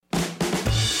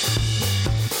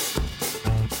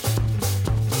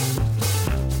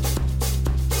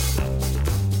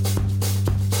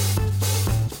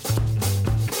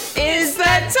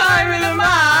Time of the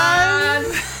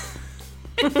month!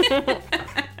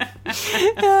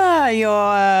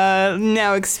 You're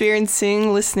now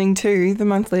listening to the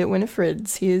monthly at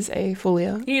Winifred's. Here's a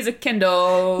Fulia. Here's a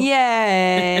Kendall.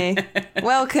 Yay!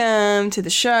 Welcome to the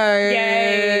show.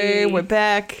 Yay! We're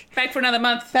back. Back for another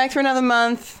month. Back for another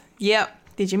month. Yep.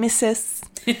 Did you miss us?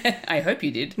 I hope you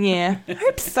did. Yeah.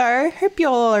 Hope so. Hope you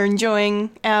all are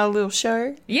enjoying our little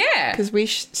show. Yeah. Because we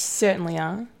certainly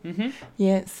are. Mm-hmm.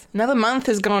 Yes. Another month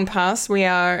has gone past. We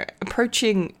are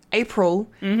approaching April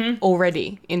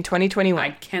already in 2021.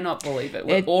 I cannot believe it.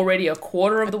 We're already a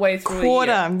quarter of the way through a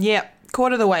year. Yep.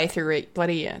 Quarter of the way through a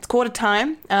bloody year. It's quarter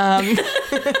time.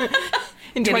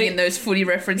 Getting in those footy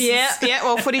references. Yeah.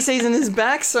 Well, footy season is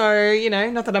back, so,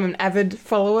 not that I'm an avid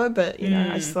follower, but,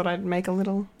 I just thought I'd make a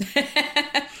little...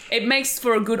 It makes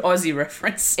for a good Aussie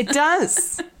reference. It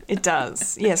does. It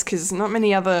does. Yes, because not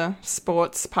many other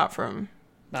sports, apart from...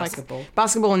 Basketball.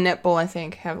 Basketball and netball, I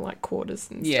think, have,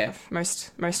 quarters and Yeah.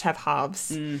 stuff. Most have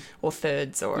halves or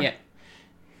thirds, or... Yeah.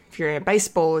 If you're in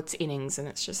baseball, it's innings, and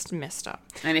it's just messed up.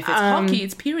 And if it's hockey,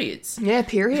 it's periods. Yeah,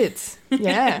 periods.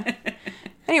 Yeah.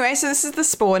 Anyway, so this is the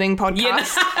sporting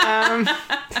podcast.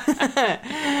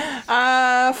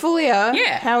 Fulia,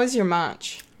 Yeah. how was your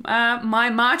March? My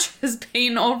March has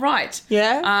been all right.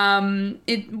 Yeah?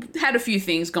 It had a few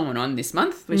things going on this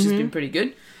month, which has been pretty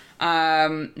good.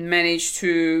 Managed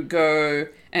to go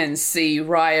and see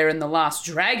Raya and the Last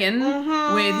Dragon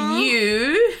with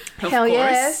you. Of Hell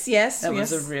course. yes. That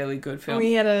was a really good film.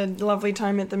 We had a lovely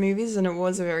time at the movies, and it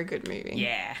was a very good movie.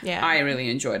 Yeah. I really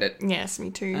enjoyed it. Yes,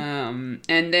 me too. And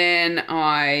then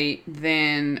I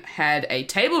had a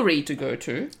table read to go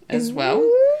to as well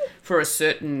for a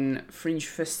certain fringe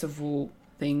festival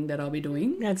thing that I'll be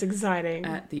doing. That's exciting.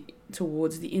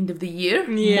 Towards the end of the year.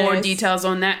 Yes. More details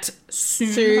on that soon,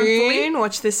 hopefully.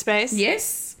 Watch this space.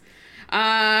 Yes.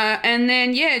 And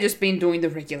then, just been doing the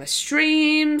regular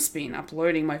streams, been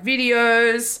uploading my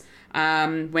videos,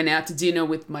 went out to dinner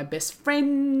with my best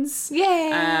friends.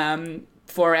 Yay.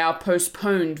 For our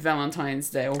postponed Valentine's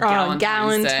Day or Galentine's Day.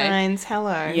 Galentine's,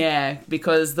 hello. Yeah,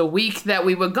 because the week that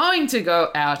we were going to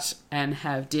go out and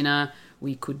have dinner,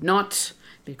 we could not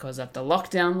because of the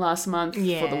lockdown last month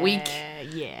for the week.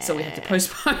 Yeah. So we had to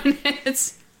postpone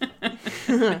it.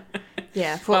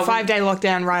 Yeah, for a 5-day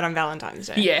lockdown right on Valentine's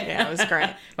Day. Yeah, it was great.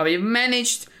 But we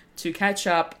managed to catch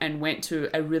up and went to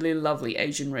a really lovely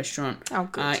Asian restaurant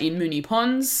in Moonee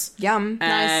Ponds. Yum.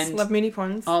 Nice. And love Moonee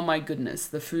Ponds. Oh my goodness,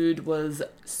 the food was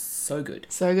so good.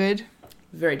 So good.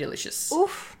 Very delicious.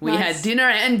 Oof. We had dinner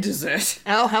and dessert.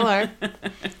 Oh, hello.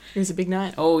 It was a big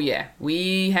night. Oh yeah,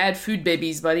 we had food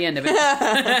babies by the end of it.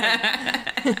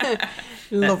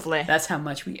 Lovely. That's how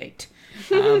much we ate.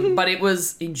 But it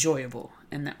was enjoyable,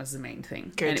 and that was the main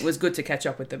thing. Good. And it was good to catch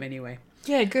up with them anyway.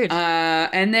 Yeah, good.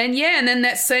 And then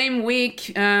that same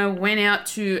week went out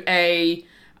to a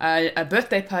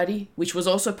birthday party, which was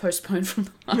also postponed from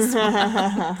the last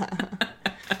one.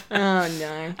 Oh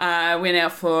no. Went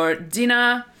out for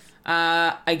dinner.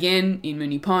 Again in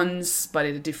Moonee Ponds, but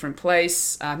at a different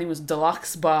place. I think it was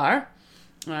Deluxe Bar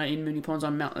in Moonee Ponds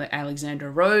on Mount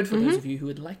Alexandra Road, for those of you who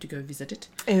would like to go visit it.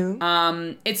 Ew.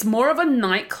 It's more of a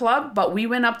nightclub, but we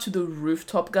went up to the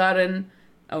rooftop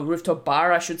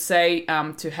bar, I should say,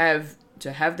 to have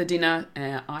the dinner.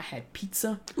 I had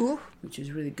pizza, which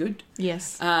was really good.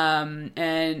 Yes. And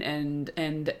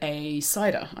a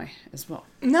cider as well.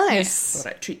 Nice.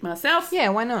 Thought I'd treat myself. Yeah,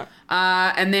 why not?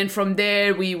 And then from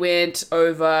there we went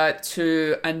over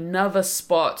to another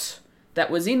spot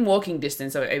that was in walking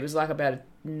distance. So it was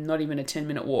not even a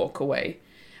 10-minute walk away,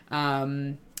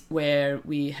 where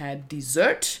we had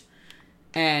dessert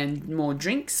and more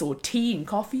drinks or tea and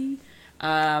coffee.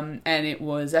 And it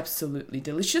was absolutely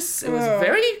delicious. It was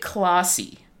very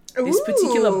classy. This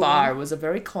particular bar was a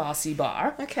very classy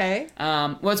bar. Okay.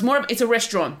 It's a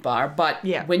restaurant bar, but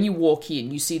when you walk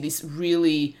in, you see this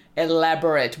really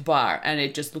elaborate bar, and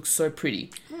it just looks so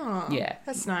pretty. Oh, yeah.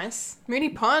 That's nice.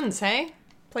 Moonee Ponds, hey?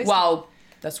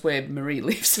 That's where Marie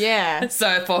lives. Yeah.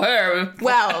 So for her...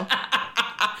 Well...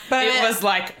 But it was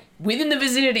within the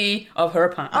vicinity of her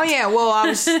apartment. Oh yeah, well I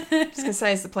was just gonna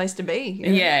say it's the place to be.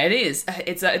 Yeah, it is.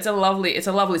 It's a lovely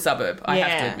suburb. I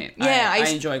have to admit. Yeah, I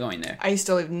enjoy going there. I used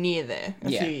to live near there a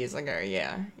few years ago.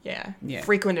 Yeah.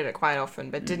 Frequented it quite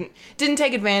often, but didn't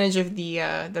take advantage of the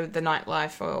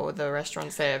nightlife or the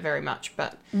restaurants there very much.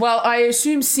 But I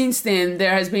assume since then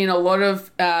there has been a lot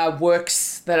of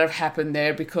works that have happened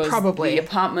there because the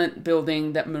apartment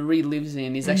building that Marie lives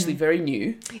in is actually very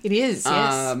new. It is.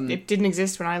 Yes, it didn't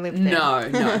exist when I lived there.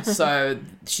 No. So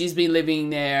she's been living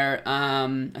there.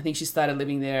 I think she started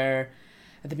living there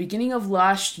at the beginning of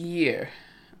last year.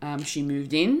 she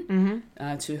moved in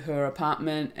to her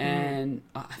apartment, and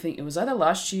I think it was either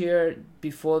last year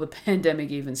before the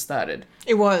pandemic even started.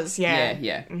 It was, yeah.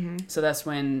 Yeah. So that's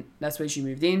when she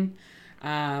moved in,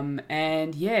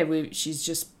 and yeah,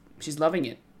 she's loving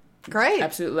it. Great.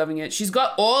 Absolutely loving it. She's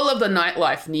got all of the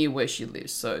nightlife near where she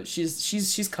lives, so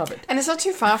she's covered. And it's not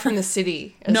too far from the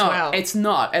city as well. No, it's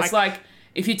not. It's like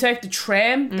if you take the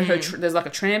tram, there's like a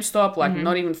tram stop, like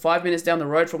not even 5 minutes down the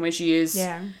road from where she is.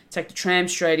 Yeah. Take the tram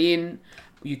straight in.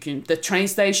 The train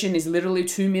station is literally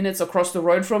 2 minutes across the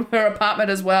road from her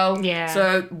apartment as well. Yeah.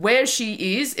 So where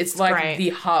she is, it's like great. the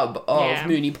hub of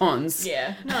Moonee Ponds.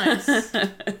 Yeah. Nice.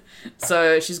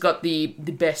 So she's got the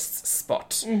best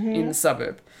spot in the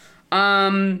suburb.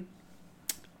 And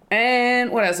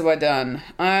what else have I done?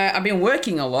 I've been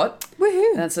working a lot.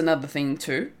 Woohoo. That's another thing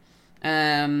too.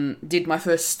 Did my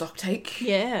first stock take.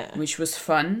 Yeah. Which was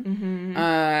fun.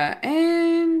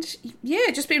 And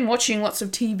yeah, just been watching lots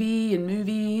of TV and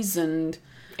movies and...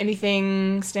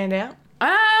 Anything stand out?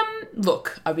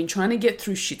 Look, I've been trying to get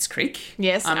through Schitt's Creek.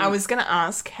 Yes, I was going to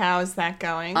ask, how is that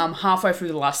going? I'm halfway through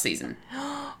the last season.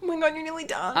 Oh my God, you're nearly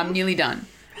done. I'm nearly done.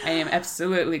 I am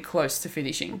absolutely close to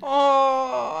finishing.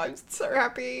 Oh, I'm so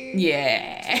happy.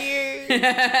 Yeah.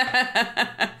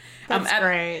 That's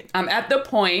great. I'm at the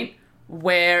point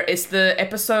where it's the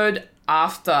episode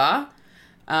after...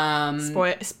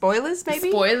 spoilers,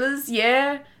 maybe? Spoilers,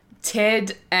 yeah.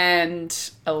 Ted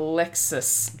and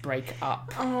Alexis break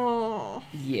up. Oh.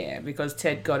 Yeah, because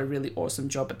Ted got a really awesome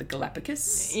job at the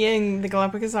Galapagos. Yeah, in the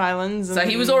Galapagos Islands. So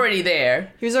he was already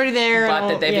there. But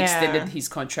that they've extended his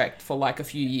contract for like a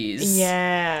few years.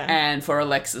 Yeah. And for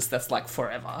Alexis, that's like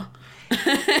forever.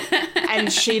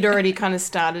 And she'd already kind of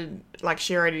started, like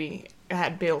she already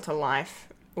had built a life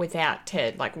without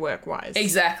Ted, like work-wise.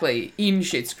 Exactly. In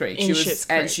Schitt's Creek.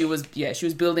 And she was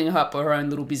building up her own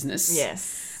little business.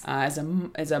 Yes. As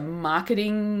a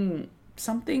marketing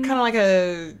something. Kind of like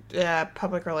a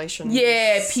public relations.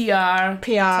 Yeah, PR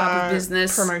type of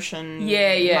business. Promotion.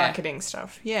 Yeah. Marketing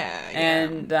stuff. Yeah.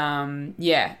 And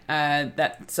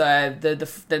that's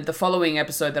the following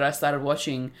episode that I started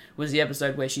watching was the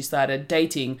episode where she started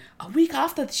dating a week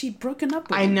after she'd broken up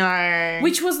with him. I know.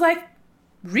 Which was like,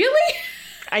 really?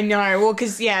 I know. Well,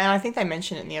 because, and I think they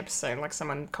mention it in the episode, like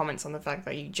someone comments on the fact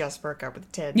that you just broke up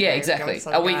with Ted. Yeah, exactly.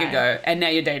 A week ago. And now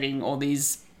you're dating all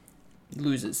these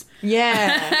losers.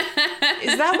 Yeah.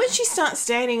 Is that when she starts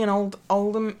dating an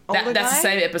older guy? That's the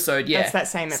same episode, yeah. That's that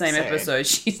same episode. Same episode.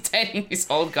 She's dating this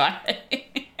old guy.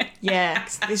 Yeah,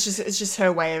 it's just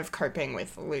her way of coping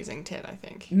with losing Ted, I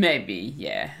think. Maybe,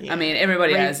 yeah. I mean,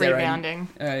 everybody has their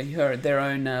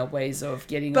own ways of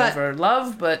getting over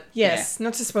love, but yes,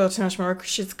 not to spoil too much more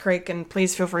Schitt's Creek, and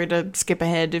please feel free to skip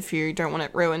ahead if you don't want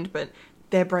it ruined. But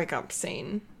their breakup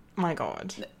scene, my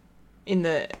God, in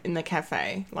the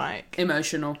cafe, like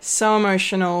emotional, so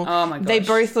emotional. Oh my gosh, they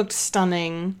both looked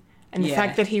stunning, and the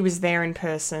fact that he was there in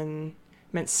person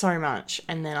meant so much.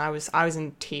 And then I was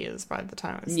in tears by the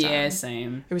time it was done. Yeah,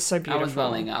 same. It was so beautiful. I was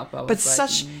welling up. But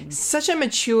such a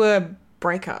mature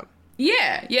breakup.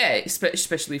 Yeah,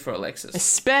 especially for Alexis.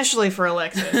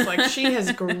 Like she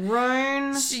has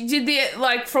grown. She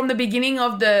did from the beginning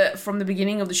of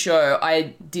the show.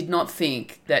 I did not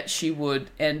think that she would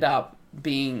end up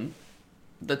being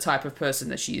the type of person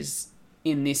that she is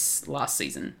in this last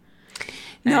season.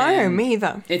 No, me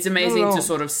either. It's amazing to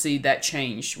sort of see that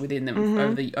change within them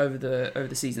over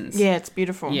the seasons. Yeah, it's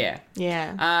beautiful. Yeah.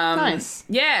 Nice.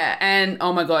 Yeah, and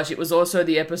oh my gosh, it was also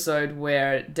the episode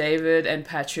where David and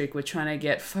Patrick were trying to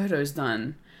get photos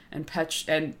done,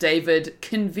 and David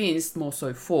convinced, more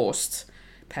so forced,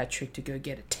 Patrick to go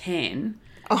get a tan.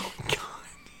 Oh God.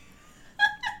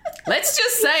 Let's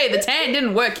just say the tan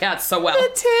didn't work out so well. The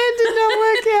tan did not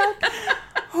work out.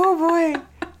 Oh boy.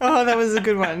 Oh, that was a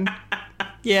good one.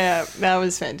 Yeah, that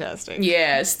was fantastic.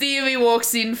 Yeah, Stevie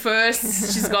walks in first.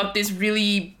 She's got this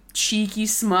really cheeky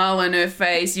smile on her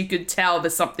face. You could tell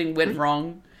that something went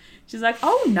wrong. She's like,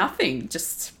 oh, nothing.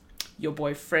 Just your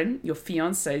boyfriend, your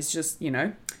fiance's just,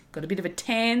 got a bit of a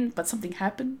tan, but something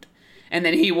happened. And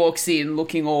then he walks in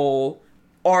looking all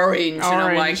orange and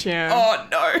I'm like, oh,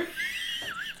 no.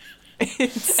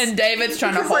 And David's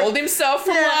trying to hold himself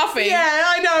from laughing. Yeah,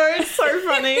 I know. It's so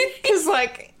funny. Because,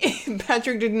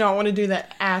 Patrick did not want to do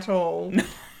that at all. No.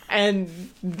 And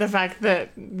the fact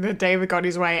that David got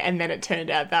his way and then it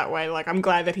turned out that way, I'm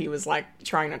glad that he was,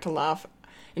 trying not to laugh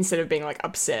instead of being,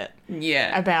 upset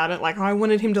about it. I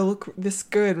wanted him to look this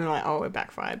good. And we're like, oh, it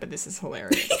backfired, but this is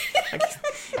hilarious.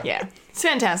 Yeah. It's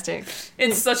fantastic.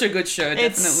 It's such a good show. Definitely.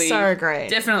 It's so great.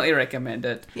 Definitely recommend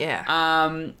it.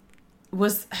 Yeah. I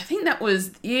think that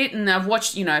was it. And I've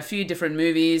watched, a few different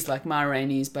movies like Ma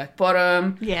Rainey's Black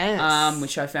Bottom. Yes.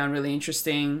 Which I found really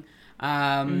interesting.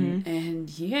 And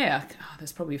yeah,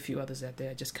 there's probably a few others out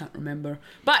there. I just can't remember.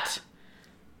 But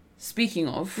speaking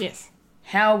of, Yes.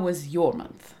 how was your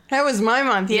month? That was my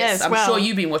month, yes. I'm sure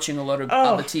you've been watching a lot of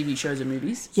other TV shows and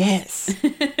movies. Yes.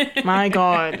 My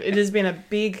God. It has been a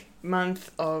big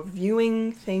month of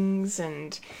viewing things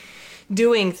and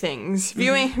doing things.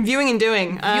 Viewing and doing.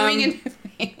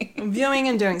 Viewing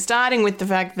and doing. Starting with the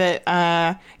fact that,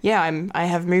 I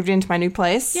have moved into my new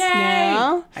place. Yay!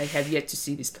 Now. I have yet to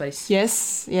see this place.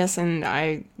 Yes, and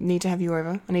I need to have you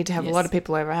over. I need to have a Yes. lot of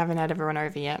people over. I haven't had everyone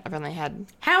over yet. I've only had...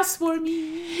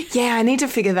 Housewarming. Yeah, I need to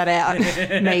figure that out.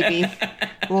 Maybe.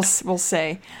 We'll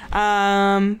see.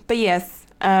 But yes,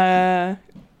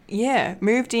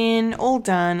 moved in, all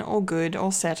done, all good,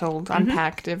 all settled,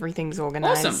 unpacked, everything's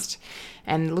organised. Awesome.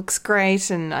 And looks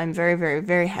great, and I'm very, very,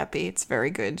 very happy. It's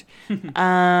very good.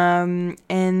 And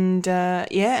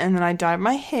then I dyed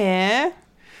my hair.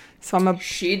 So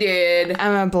She did.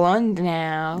 I'm a blonde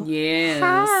now. Yes.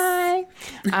 Hi.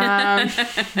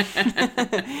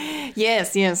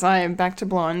 Yes, I am back to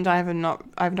blonde. I've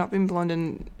not been blonde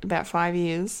in about 5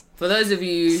 years. For those of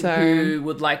you who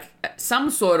would like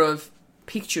some sort of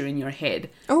picture in your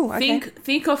head,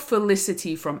 think of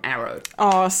Felicity from Arrow.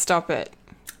 Oh, stop it.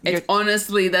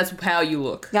 Honestly, that's how you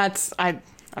look.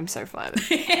 I'm so flattered.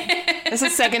 That's the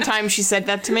second time she said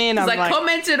that to me, and I'm I like,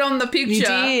 commented on the picture. You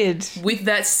did. With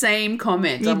that same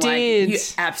comment. You did. Like, you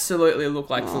absolutely look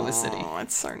like Felicity. Oh,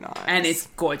 it's so nice. And it's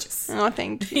gorgeous. Oh,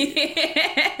 thank you.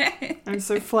 I'm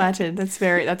so flattered.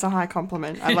 That's a high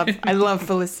compliment. I love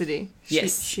Felicity.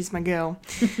 Yes. She's my girl.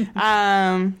 So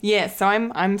I'm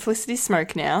Felicity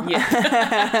Smoke now.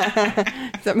 Yeah.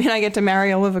 Does that mean I get to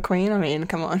marry Oliver Queen? I mean,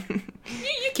 come on.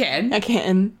 You can. I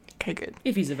can. Okay, good.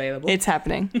 If he's available. It's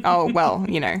happening. Oh, well,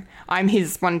 I'm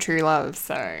his one true love,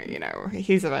 so,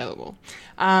 he's available.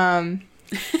 Anyway,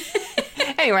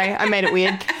 I made it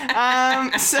weird.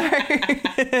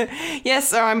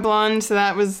 So I'm blonde, so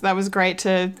that was great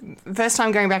first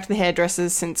time going back to the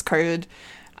hairdressers since COVID.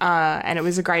 And it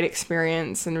was a great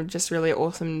experience and just really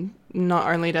awesome not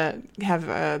only to have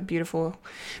a beautiful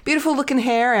looking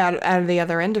hair out of the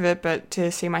other end of it, but to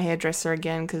see my hairdresser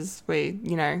again because we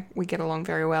get along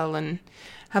very well and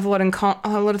have a lot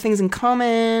of things in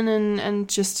common and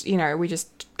just, we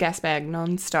just gas bag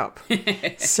non-stop.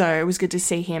 So it was good to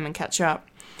see him and catch up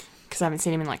because I haven't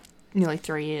seen him in like nearly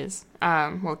 3 years.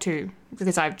 2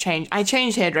 because I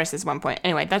changed hairdressers at one point.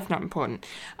 Anyway, that's not important.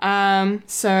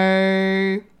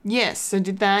 So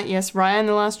did that. Yes, Raya and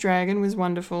the Last Dragon was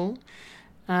wonderful.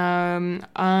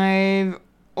 I've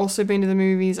also been to the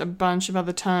movies a bunch of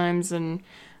other times, and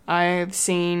I've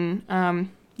seen.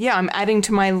 I'm adding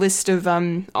to my list of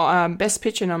Best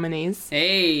Picture nominees.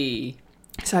 Hey.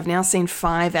 So I've now seen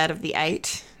 5 out of the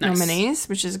 8 nominees,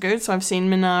 which is good. So I've seen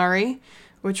Minari,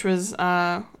 which was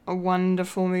a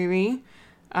wonderful movie.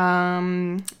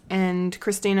 And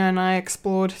Christina and I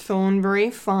explored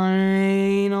Thornbury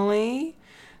finally.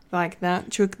 Like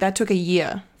that took a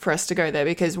year for us to go there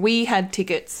because we had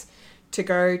tickets to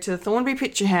go to the Thornbury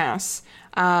Picture House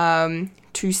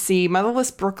to see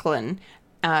Motherless Brooklyn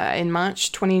in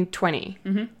March 2020.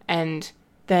 Mm-hmm. And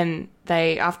then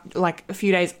a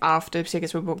few days after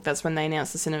tickets were booked, that's when they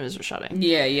announced the cinemas were shutting.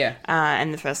 Yeah.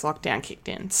 And the first lockdown kicked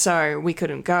in. So we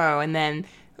couldn't go. And then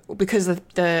because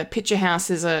the Picture House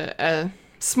is a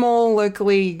small,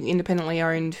 locally, independently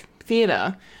owned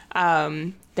theatre,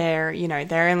 they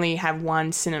only have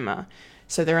one cinema.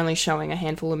 So they're only showing a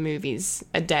handful of movies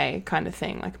a day kind of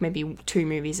thing, like maybe 2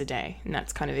 movies a day, and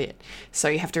that's kind of it. So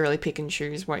you have to really pick and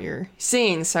choose what you're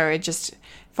seeing. So it just,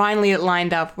 finally it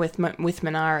lined up with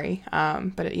Minari,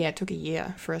 but it took a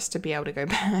year for us to be able to go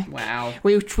back. Wow.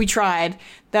 We tried.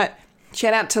 That,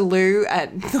 shout out to Lou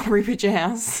at the Picture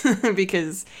House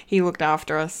because he looked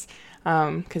after us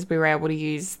because we were able to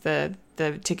use the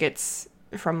tickets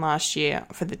from last year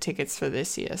for the tickets for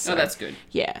this year. So, that's good.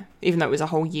 Yeah, even though it was a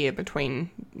whole year between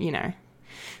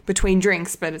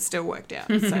drinks, but it still worked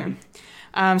out. So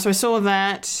I saw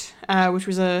that, which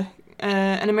was an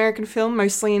American film,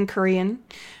 mostly in Korean,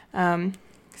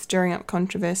 stirring up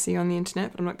controversy on the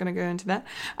internet, but I'm not going to go into that.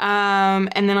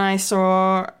 And then I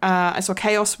saw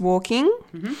Chaos Walking,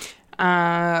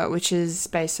 which is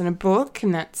based on a book,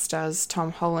 and that stars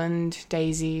Tom Holland,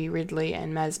 Daisy Ridley,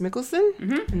 and Mads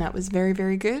Mikkelsen, and that was very,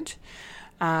 very good.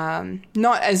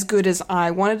 Not as good as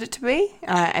I wanted it to be,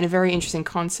 and a very interesting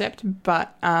concept,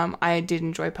 but I did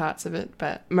enjoy parts of it,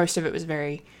 but most of it was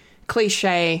very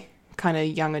cliche, kind of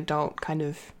young adult kind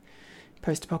of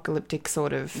post-apocalyptic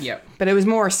sort of. Yep. But it was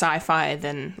more sci-fi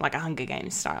than like a Hunger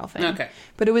Games style thing. Okay.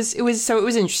 But it was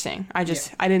interesting. I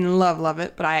didn't love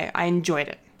it, but I enjoyed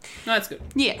it. No, that's good.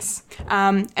 Yes.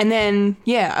 And then,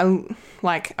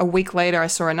 like a week later, I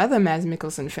saw another Mads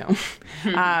Mikkelsen film.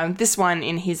 This one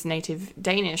in his native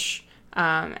Danish.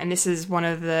 And this is one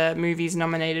of the movies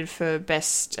nominated for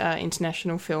Best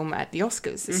International Film at the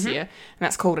Oscars this year. And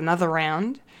that's called Another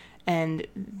Round. And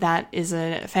that is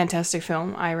a fantastic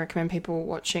film. I recommend people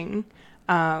watching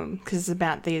because it's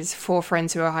about these 4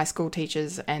 friends who are high school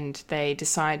teachers and they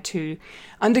decide to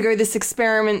undergo this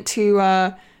experiment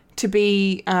to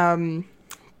be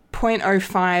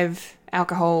 0.05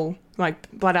 alcohol,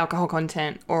 like blood alcohol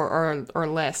content or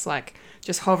less, like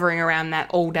just hovering around that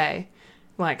all day,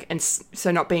 like, and so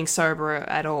not being sober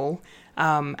at all.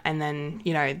 And then,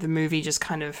 the movie just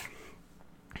kind of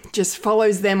just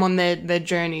follows them on their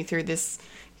journey through this,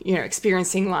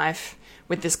 experiencing life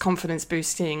with this confidence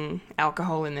boosting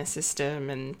alcohol in their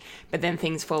system, but then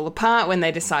things fall apart when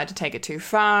they decide to take it too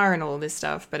far and all this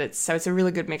stuff. But it's a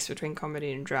really good mix between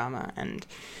comedy and drama, and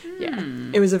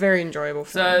it was a very enjoyable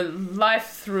film. So life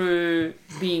through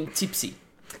being tipsy.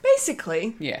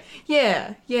 Basically. Yeah.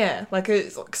 Like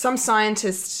some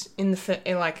scientist in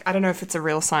the I don't know if it's a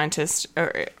real scientist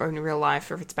or in real life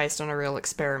or if it's based on a real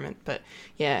experiment, but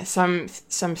yeah, some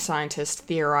scientist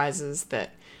theorizes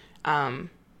that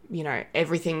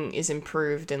everything is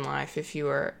improved in life if you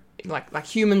are like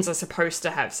humans are supposed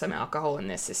to have some alcohol in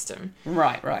their system.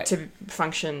 Right. To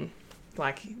function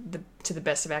to the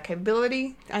best of our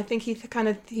capability, I think he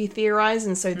theorized.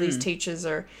 And so these teachers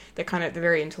they're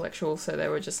very intellectual, so they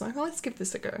were just like, oh, let's give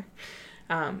this a go.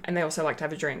 And they also like to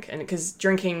have a drink, and because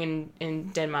drinking in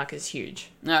Denmark is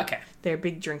huge. Okay. They're a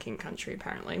big drinking country,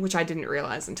 apparently, which I didn't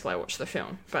realize until I watched the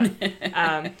film. But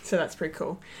so that's pretty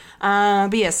cool.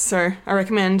 But yes, so I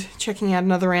recommend checking out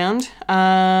Another Round.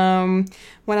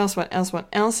 What else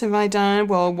have I done?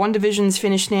 Well, WandaVision's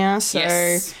finished now,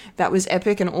 so that was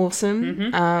epic and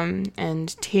awesome.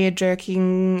 And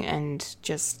tear-jerking and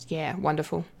just,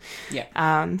 wonderful. Yeah.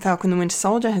 Falcon the Winter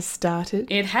Soldier has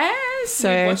started. It has.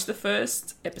 So, we've watched the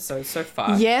first episode so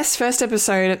far. Yes, first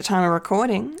episode at the time of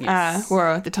recording. Yes. Or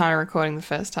at the time of recording the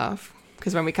first half.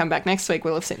 Because when we come back next week,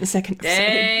 we'll have seen the second episode.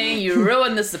 Dang, you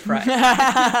ruined the surprise.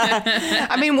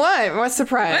 I mean, what? What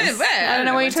surprise? I don't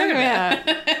know what you're talking about.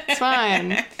 It's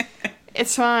fine.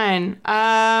 It's fine.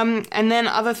 And then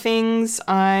other things,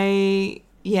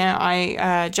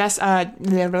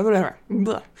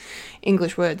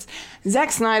 English words.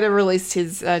 Zack Snyder released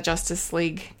his Justice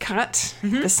League cut.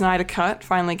 The Snyder Cut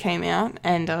finally came out,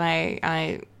 and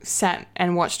I sat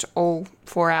and watched all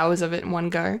 4 hours of it in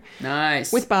one go.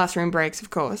 Nice. With bathroom breaks,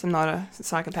 of course. I'm not a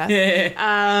psychopath.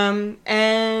 And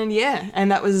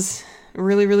that was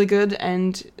really, really good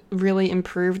and really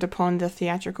improved upon the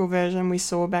theatrical version we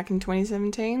saw back in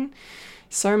 2017.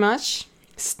 So much.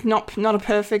 It's not a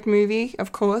perfect movie,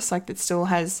 of course. Like, it still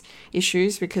has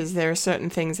issues because there are certain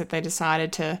things that they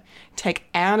decided to take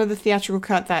out of the theatrical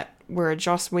cut that were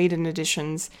Joss Whedon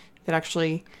editions that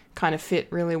actually kind of fit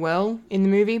really well in the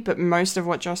movie. But most of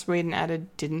what Joss Whedon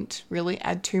added didn't really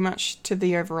add too much to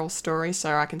the overall story.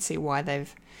 So I can see why they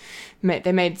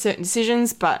made certain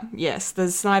decisions. But yes, the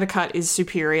Snyder Cut is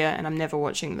superior, and I'm never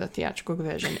watching the theatrical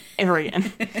version ever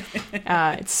again.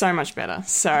 It's so much better.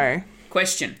 So,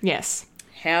 question. Yes.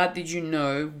 How did you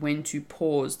know when to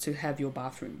pause to have your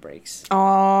bathroom breaks?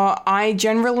 I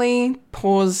generally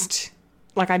paused,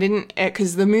 like I didn't,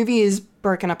 because the movie is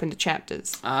broken up into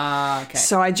chapters. Ah, okay.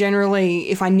 So I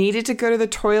generally, if I needed to go to the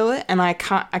toilet and I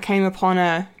came upon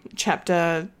a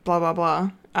chapter, blah, blah, blah,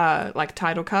 like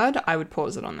title card, I would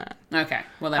pause it on that. Okay,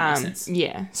 well that makes sense.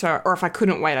 Yeah, so, or if I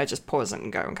couldn't wait, I'd just pause it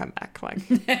and go and come back. Like,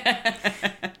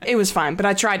 it was fine, but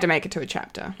I tried to make it to a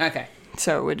chapter. Okay.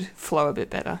 So it would flow a bit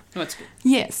better. Oh, that's good.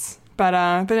 Yes. But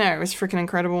no, it was freaking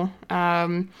incredible.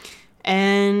 And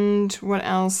what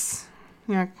else?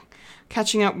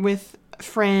 Catching up with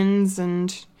friends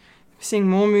and seeing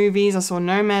more movies. I saw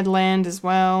Nomadland as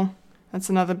well. That's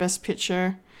another Best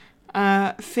Picture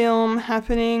film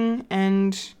happening.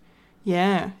 And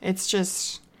it's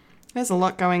just, there's a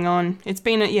lot going on. It's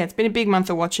been a big month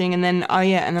of watching. And then,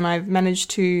 I've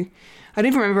managed to, I don't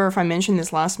even remember if I mentioned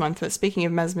this last month, but speaking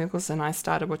of Mads Mikkelsen, I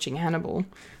started watching Hannibal.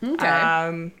 Okay.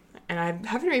 And I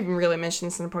haven't even really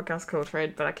mentioned this in a podcast called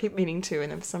Fred, but I keep meaning to,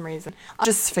 and for some reason I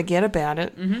just forget about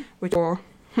it, which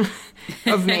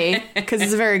of me, because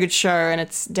it's a very good show and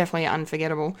it's definitely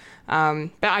unforgettable.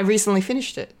 But I recently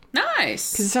finished it.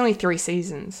 Nice. Because it's only 3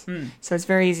 seasons, so it's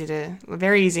very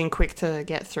easy and quick to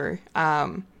get through.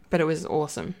 But it was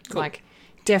awesome. Cool. Like,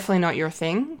 definitely not your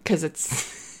thing, because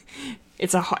it's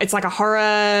It's like a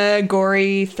horror,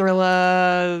 gory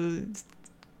thriller.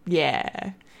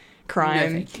 Yeah, crime.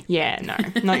 No, thank you. Yeah, no,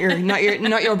 not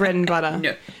your bread and butter.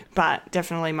 No. But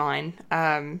definitely mine.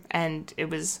 And it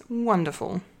was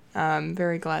wonderful.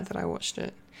 Very glad that I watched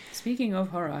it. Speaking of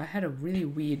horror, I had a really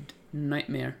weird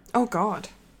nightmare. Oh God.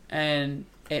 And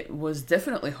it was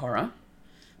definitely horror.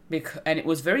 And it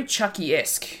was very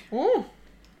Chucky-esque. Ooh.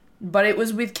 But it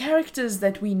was with characters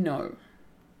that we know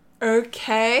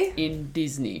Okay. in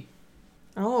Disney.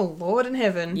 Oh Lord in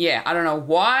heaven. Yeah, I don't know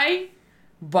why,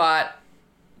 but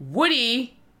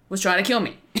Woody was trying to kill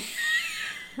me.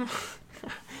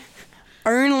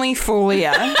 Only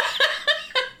Fulia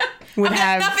would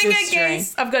have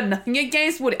this I've got nothing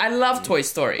against Woody. I love Toy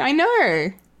Story. I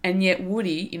know. And yet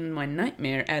Woody, in my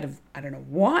nightmare, out of I don't know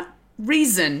what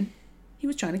reason, he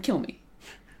was trying to kill me.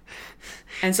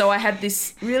 And so I had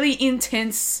this really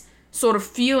intense sort of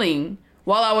feeling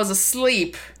while I was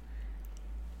asleep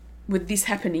with this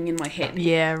happening in my head.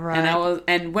 Yeah, right.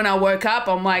 And when I woke up,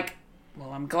 I'm like,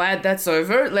 well, I'm glad that's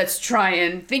over. Let's try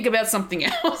and think about something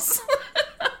else.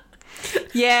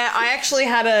 Yeah, I actually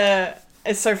had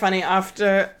it's so funny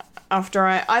either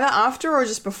after or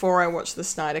just before I watched the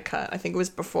Snyder Cut. I think it was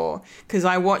before, because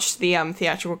I watched the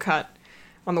theatrical cut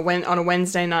on a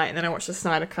Wednesday night, and then I watched the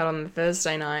Snyder Cut on the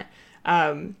Thursday night.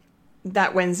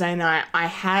 That Wednesday night, I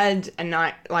had a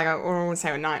night, like, I wouldn't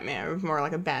say a nightmare, it was more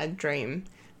like a bad dream.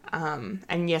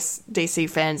 And yes, DC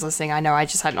fans listening, I know I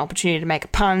just had an opportunity to make a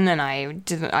pun, and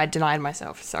I denied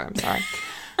myself, so I'm sorry.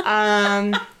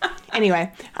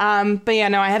 Anyway, but yeah,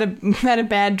 no, I had a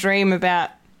bad dream about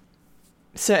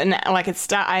certain, like,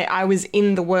 I was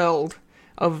in the world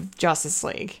of Justice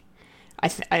League. I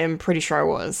am pretty sure I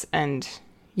was, and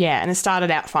yeah, and it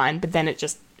started out fine, but then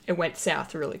it went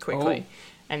south really quickly,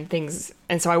 and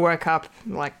so I woke up,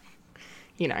 like,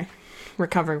 you know,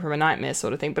 recovering from a nightmare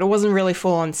sort of thing, but it wasn't really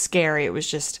full on scary. It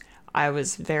was just, I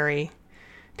was very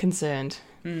concerned.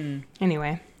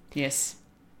 Anyway. Yes.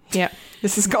 Yep,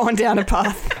 this has gone down a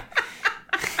path.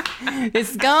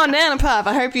 It's gone down a path.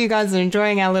 I hope you guys are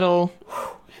enjoying our little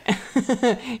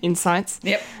insights.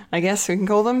 Yep. I guess we can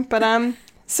call them. But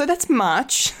so that's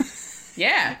March.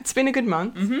 Yeah. It's been a good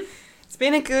month. Mm-hmm. It's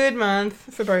been a good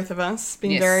month for both of us.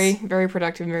 Been very, very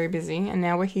productive and very busy. And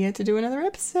now we're here to do another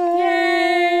episode.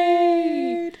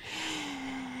 Yay!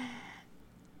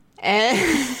 And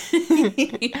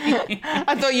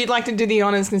I thought you'd like to do the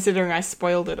honours considering I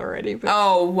spoiled it already. But...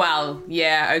 Oh, well,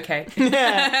 yeah, okay.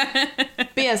 Yeah. But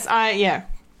yes,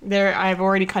 I've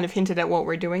already kind of hinted at what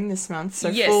we're doing this month. So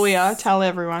Yes. Fulia, tell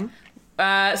everyone.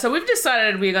 So we've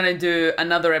decided we're going to do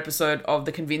another episode of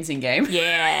The Convincing Game.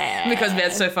 Yeah. Because we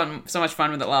had so much fun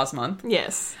with it last month.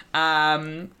 Yes.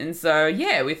 And so,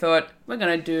 yeah, we thought we're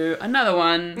going to do another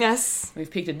one. Yes. We've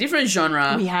picked a different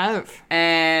genre. We have.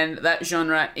 And that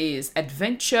genre is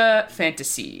adventure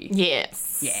fantasy.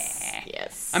 Yes. Yeah.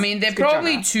 Yes. I mean, they're It's a good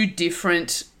probably genre. two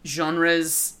different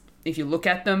genres if you look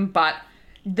at them, but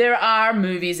there are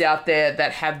movies out there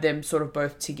that have them sort of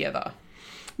both together.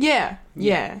 Yeah.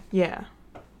 They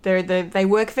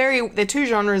work they're two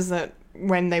genres that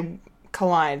when they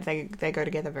collide, they go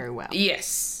together very well.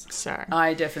 Yes. So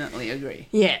I definitely agree.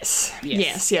 Yes.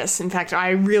 In fact, I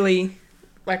really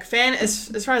like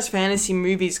as far as fantasy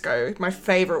movies go, my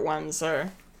favourite ones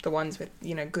are the ones with,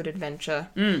 you know, good adventure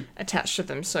attached to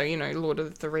them. So, you know, Lord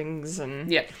of the Rings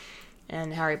and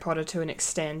Harry Potter to an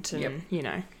extent, and you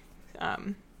know,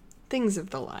 things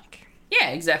of the like. Yeah,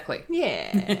 exactly.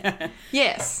 Yeah.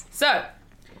 Yes. So,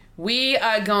 we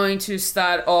are going to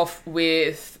start off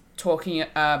with talking,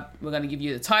 we're going to give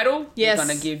you the title. Yes. We're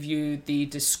going to give you the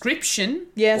description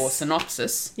Yes. or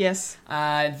synopsis. Yes.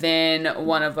 Then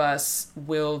one of us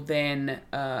will then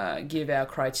give our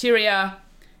criteria,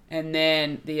 and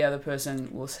then the other person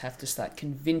will have to start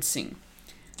convincing.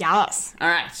 Yes. All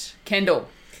right, Kendall,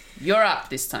 you're up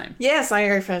this time. Yes, I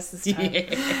go first this time.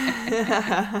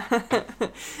 Yeah.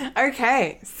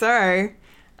 Okay, so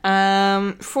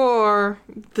for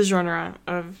the genre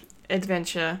of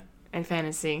adventure and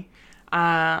fantasy,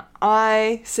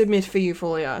 I submit for you,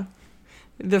 Fulia,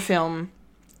 the film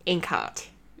Inkheart.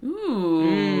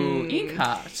 Ooh,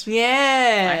 Inkheart.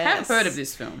 Yes. I have heard of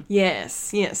this film.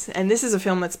 Yes. And this is a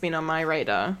film that's been on my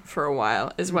radar for a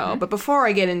while as well. But before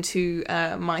I get into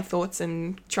my thoughts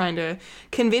and trying to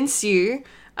convince you,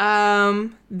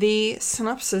 the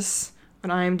synopsis on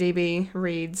IMDb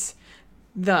reads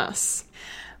thus.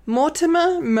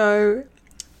 Mortimer Moe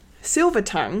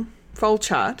Silvertongue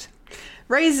Folchart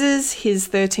raises his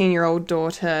 13-year-old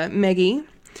daughter, Meggie,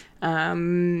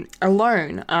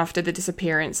 alone after the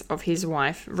disappearance of his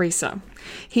wife, Risa.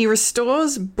 He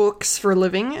restores books for a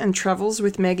living and travels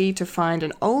with Maggie to find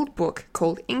an old book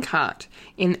called Inkheart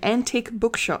in antique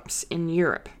bookshops in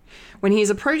Europe. When he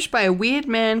is approached by a weird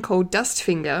man called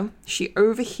Dustfinger, she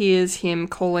overhears him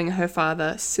calling her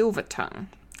father Silvertongue.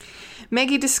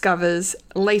 Maggie discovers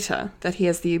later that he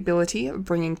has the ability of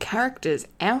bringing characters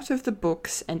out of the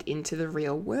books and into the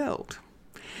real world.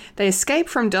 They escape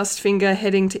from Dustfinger,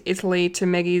 heading to Italy to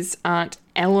Maggie's aunt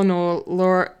Eleanor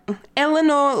Loredan's.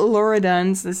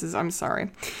 I'm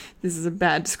sorry. This is a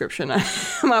bad description. I'm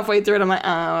halfway through it. I'm like,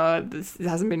 oh, this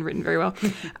hasn't been written very well.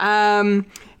 Aunt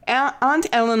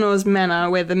Eleanor's manor,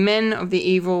 where the men of the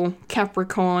evil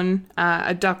Capricorn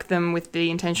abduct them with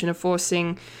the intention of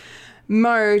forcing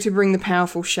Mo to bring the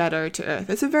powerful shadow to Earth.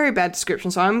 It's a very bad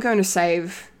description, so I'm going to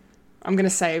save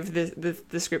the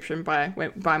description by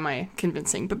my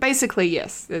convincing. But basically,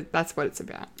 yes, that's what it's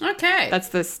about. Okay. That's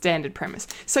the standard premise.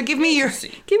 So give me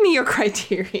your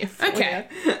criteria for okay.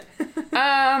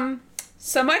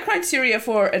 So my criteria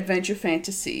for adventure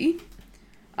fantasy,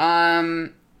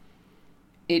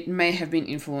 it may have been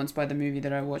influenced by the movie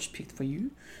that I watched picked for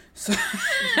you. So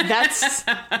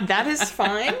that is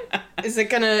fine.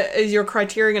 Is your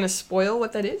criteria gonna spoil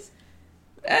what that is?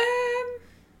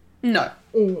 No.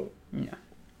 Ooh. No.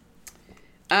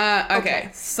 Okay.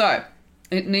 So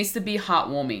it needs to be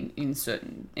heartwarming in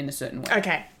a certain way.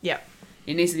 Okay. Yep.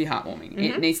 It needs to be heartwarming.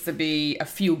 It needs to be a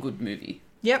feel-good movie.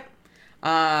 Yep.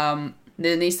 There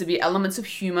needs to be elements of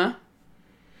humor.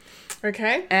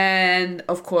 Okay. And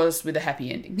of course, with a happy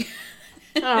ending.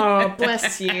 Oh,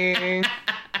 bless you.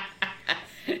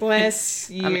 Bless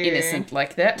you. I'm innocent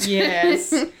like that.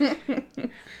 Yes.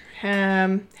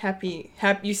 Happy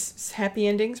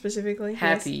ending specifically.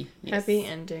 Happy. Yes. Happy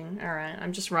ending. All right.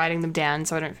 I'm just writing them down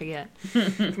so I don't forget.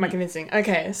 For my convincing.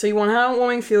 Okay. So you want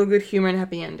heartwarming, feel good, humor, and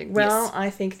happy ending. Well, yes.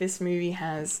 I think this movie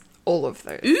has all of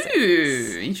those. Ooh,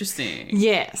 things. interesting.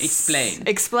 Yes.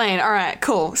 Explain. All right.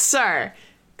 Cool. So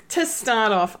to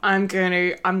start off, I'm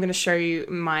gonna show you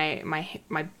my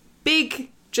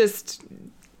big just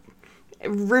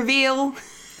reveal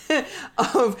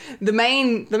of the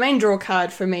main draw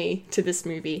card for me to this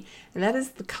movie, and that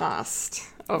is the cast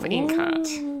of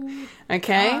Inkheart.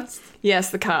 Okay? Cast.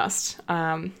 Yes, the cast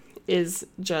is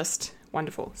just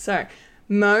wonderful. So,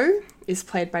 Mo is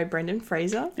played by Brendan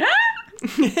Fraser,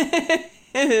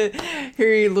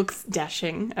 who looks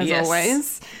dashing as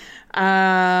always.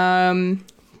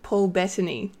 Paul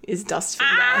Bettany is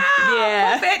Dustfinger.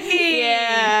 Paul Bettany!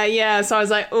 Yeah. So I was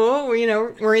like, oh,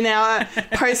 we're in our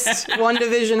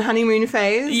post-WandaVision honeymoon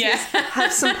phase. Yeah.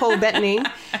 Have some Paul Bettany.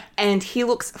 And he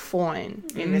looks fine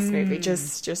in this movie,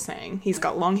 just saying. He's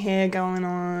got long hair going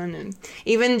on. And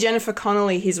even Jennifer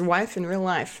Connelly, his wife in real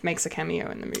life, makes a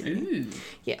cameo in the movie. Ooh.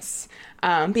 Yes.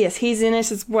 But yes, he's in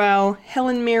it as well.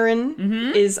 Helen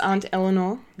Mirren is Aunt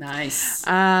Eleanor. Nice.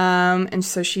 And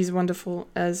so she's wonderful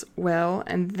as well.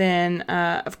 And then,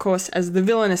 of course, as the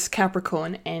villainous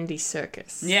Capricorn, Andy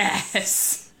Serkis.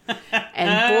 Yes.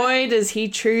 And boy, does he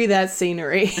chew that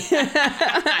scenery.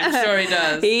 I'm sure he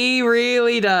does. He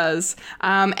really does.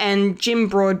 And Jim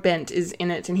Broadbent is in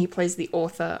it, and he plays the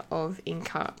author of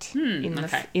Inkheart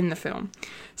in the film.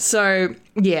 So,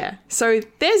 yeah. So,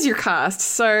 there's your cast.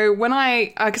 So, when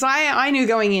because I knew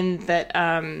going in that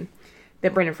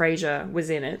Brendan Fraser was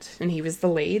in it, and he was the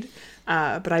lead,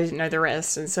 but I didn't know the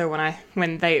rest. And so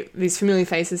when these familiar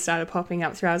faces started popping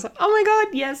up through, I was like, oh my god,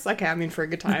 yes, okay, I'm in for a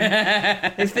good time.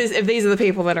 if these are the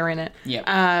people that are in it. Yep.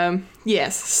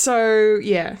 Yes. So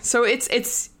yeah. So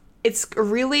it's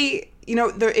really,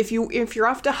 if you're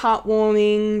after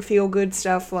heartwarming, feel good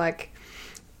stuff, like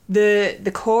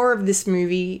the core of this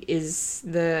movie is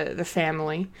the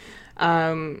family.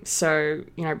 So,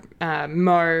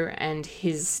 Mo and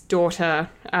his daughter,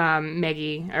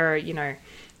 Maggie, are,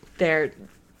 they're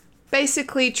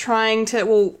basically trying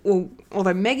to,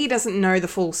 although Maggie doesn't know the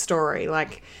full story,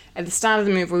 like, at the start of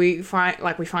the movie, we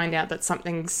find out that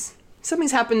something's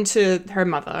happened to her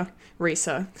mother,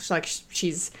 Risa.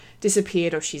 She's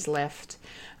disappeared or she's left.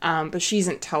 But she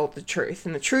isn't told the truth.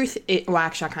 And the truth,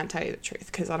 actually, I can't tell you the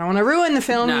truth because I don't want to ruin the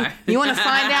film. No. You want to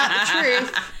find out the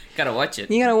truth. Gotta watch it.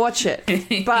 You gotta watch it.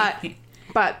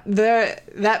 But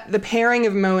the pairing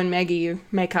of Mo and Maggie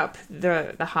make up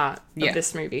the heart of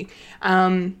this movie.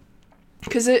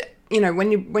 Because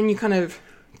when you kind of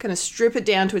strip it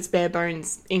down to its bare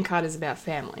bones, Inkheart is about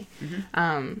family.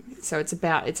 So it's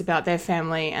about their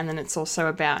family, and then it's also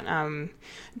about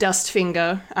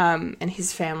Dustfinger and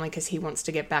his family, because he wants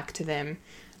to get back to them,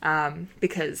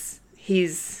 because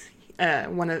he's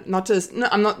I'm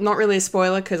not really a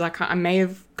spoiler, because I may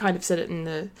have kind of said it in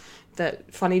the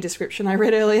that funny description I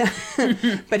read earlier.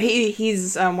 But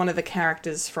he's one of the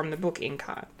characters from the book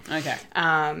Inkheart. Okay.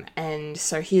 And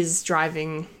so his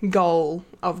driving goal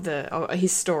of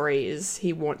his story is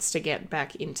he wants to get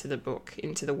back into the book,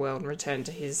 into the world, and return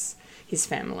to his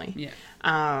family. Yeah.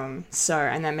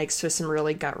 And that makes for some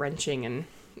really gut-wrenching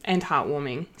and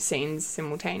heartwarming scenes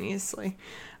simultaneously.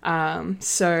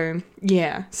 So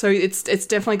it's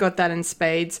definitely got that in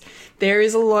spades. There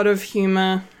is a lot of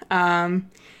humor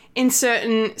in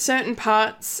certain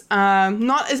parts.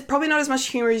 Probably not as much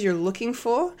humor as you're looking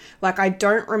for. Like, I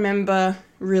don't remember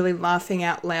really laughing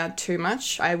out loud too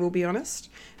much, I will be honest.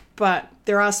 But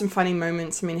there are some funny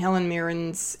moments. I mean, Helen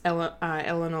Mirren's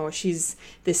Eleanor, she's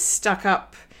this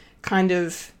stuck-up kind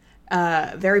of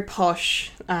very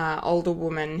posh older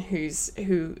woman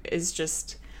who is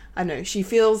just, I don't know, she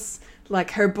feels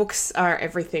like her books are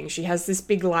everything. She has this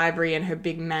big library in her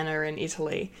big manor in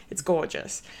Italy. It's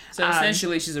gorgeous. So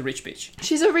essentially, she's a rich bitch.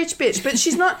 She's a rich bitch, but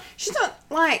she's not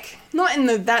like, not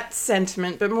in that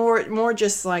sentiment, but more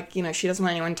just like, you know, she doesn't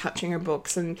want anyone touching her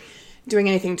books and doing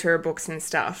anything to her books and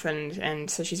stuff, and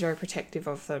so she's very protective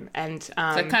of them. And So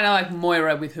kind of like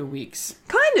Moira with her wigs.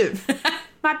 kind of.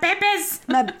 My babies!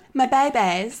 My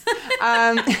babies.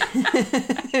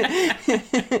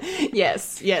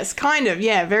 Yes, kind of,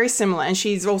 yeah, very similar. And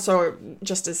she's also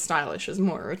just as stylish as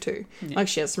Moira too. Yeah. Like,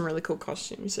 she has some really cool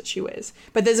costumes that she wears.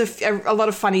 But there's a lot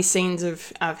of funny scenes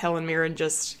of Helen Mirren,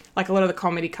 just, like, a lot of the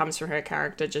comedy comes from her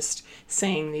character just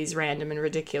saying these random and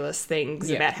ridiculous things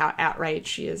about how outraged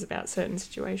she is about certain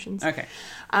situations. Okay.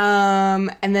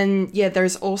 And then,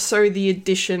 there's also the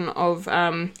addition of...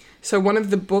 So one of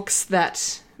the books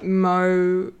that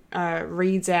Mo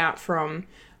reads out from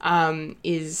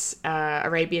is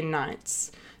Arabian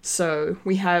Nights. So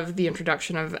we have the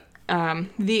introduction of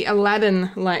the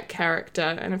Aladdin-like character,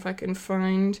 and if I can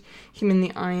find him in the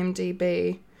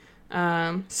IMDb,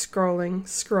 scrolling.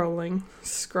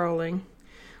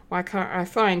 Why can't I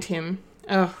find him?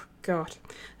 Oh, God.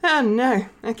 Oh, no,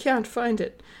 I can't find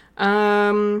it.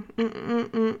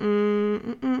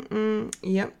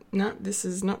 Yep, no, this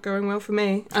is not going well for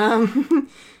me. Oh,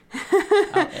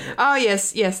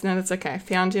 yes, no, that's okay.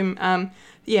 Found him.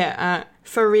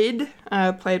 Farid,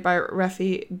 played by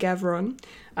Rafi Gavron.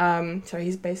 So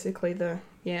he's basically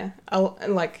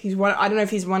he's one. I don't know if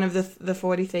he's one of the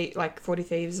 40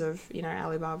 thieves of, you know,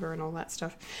 Alibaba and all that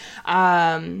stuff,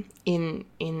 in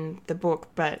the book.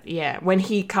 But yeah, when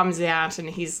he comes out and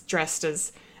he's dressed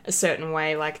as a certain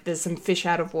way, like, there's some fish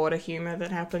out of water humor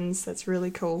that happens that's really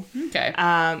cool. Okay.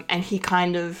 And he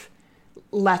kind of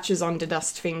latches onto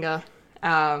Dustfinger,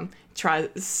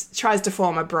 tries to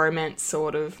form a bromance,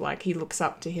 sort of, like, he looks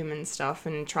up to him and stuff,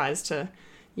 and tries to,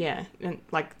 and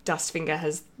like, Dustfinger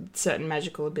has certain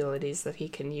magical abilities that he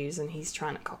can use, and he's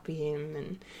trying to copy him,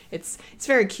 and it's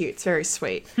very cute, it's very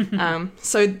sweet.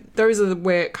 So those are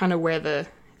where the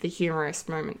humorous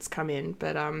moments come in,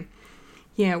 but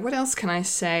what else can I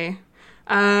say?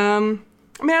 I mean,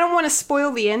 I don't want to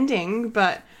spoil the ending,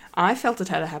 but I felt it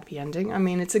had a happy ending. I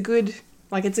mean, it's a good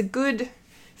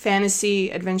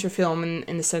fantasy adventure film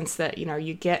in the sense that, you know,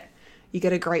 you get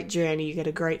a great journey, you get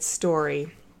a great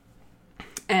story,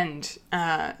 and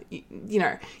you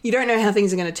know, you don't know how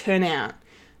things are going to turn out,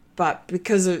 but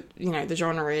because of, you know, the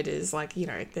genre it is, like, you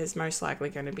know, there's most likely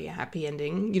going to be a happy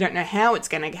ending. You don't know how it's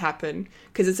going to happen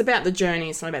because it's about the journey,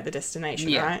 it's not about the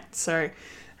destination, right? So,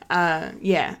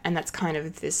 and that's kind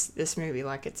of this movie.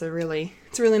 Like, it's a really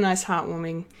nice,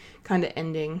 heartwarming kind of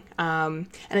ending. And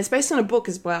it's based on a book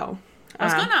as well. I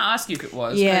was going to ask you if it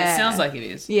was, but it sounds like it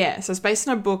is. Yeah, so it's based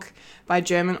on a book by a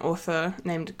German author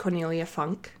named Cornelia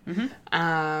Funk. Mm-hmm.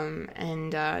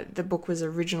 And the book was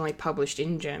originally published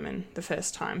in German the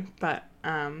first time, but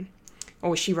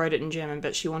or she wrote it in German,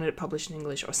 but she wanted it published in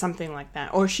English or something like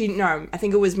that. Or she wanted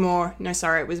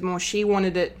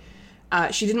it,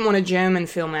 she didn't want a German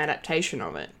film adaptation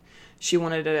of it. She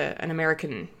wanted an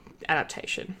American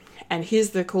adaptation. And here's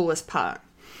the coolest part.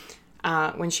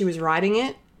 When she was writing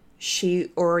it, she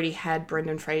already had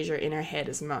Brendan Fraser in her head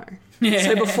as Mo.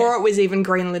 So before it was even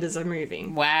greenlit as a movie.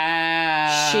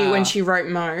 Wow. When she wrote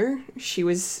Mo, she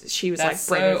was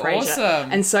That's like Brendan so Fraser.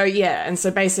 Awesome. And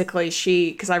so basically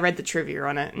because I read the trivia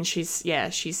on it, and she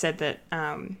said that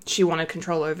she wanted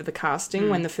control over the casting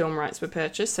when the film rights were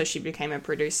purchased, so she became a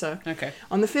producer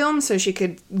on the film so she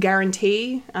could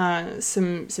guarantee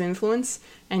some influence.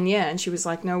 And she was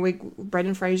like, no,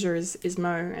 Brendan Fraser is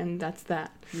Mo, and that's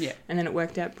that. Yeah. And then it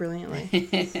worked out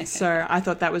brilliantly. So I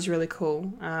thought that was really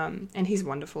cool. And he's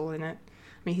wonderful in it.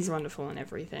 I mean, he's wonderful in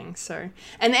everything. So,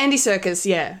 and Andy Serkis,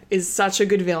 is such a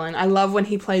good villain. I love when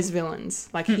he plays villains.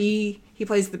 Like, he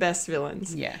plays the best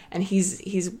villains. Yeah. And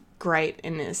he's great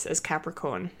in this as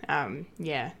Capricorn.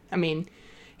 Yeah, I mean,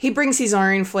 he brings his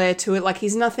own flair to it. Like,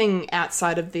 he's nothing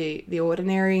outside of the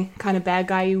ordinary kind of bad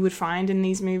guy you would find in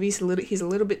these movies. He's a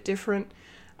little bit different,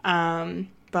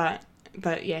 but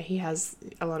yeah, he has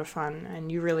a lot of fun,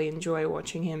 and you really enjoy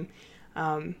watching him.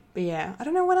 But yeah, I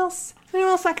don't know what else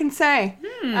I can say.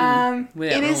 Without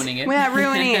ruining it. Without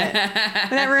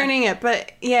ruining it.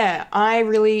 But yeah, I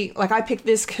picked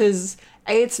this because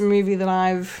it's a movie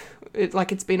that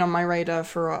it's been on my radar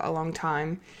for a long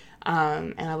time.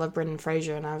 And I love Brendan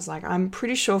Fraser, and I was like, I'm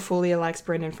pretty sure Fulia likes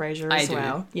Brendan Fraser as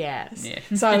well. Yes. Yeah.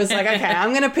 So I was like, okay,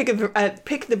 I'm going to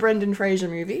pick the Brendan Fraser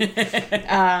movie,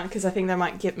 because I think that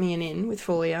might get me an in with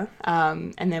Fulia.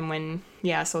 And then when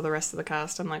I saw the rest of the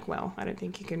cast, I'm like, well, I don't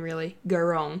think you can really go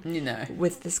wrong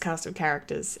with this cast of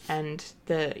characters. And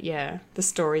the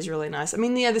story's really nice. I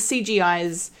mean, the CGI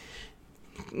is,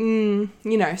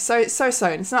 so.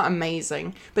 It's not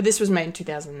amazing, but this was made in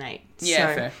 2008.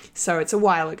 Yeah, fair. So it's a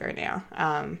while ago now.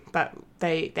 But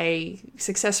they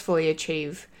successfully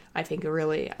achieve, I think, a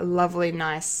really lovely,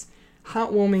 nice,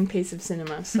 heartwarming piece of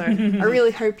cinema. So I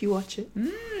really hope you watch it.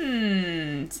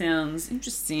 Sounds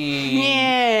interesting.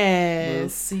 Yes. We'll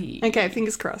see. Okay,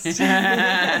 fingers crossed.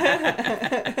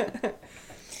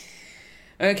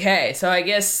 Okay, so I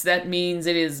guess that means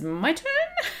it is my turn?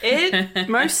 It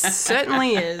most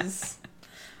certainly is.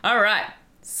 All right.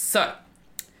 So,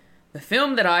 the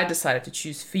film that I decided to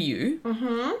choose for you,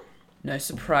 no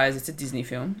surprise, it's a Disney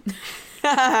film.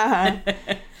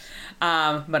 But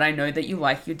I know that you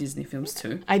like your Disney films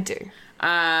too. I do.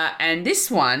 And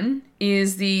this one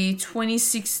is the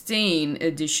 2016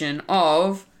 edition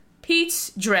of Pete's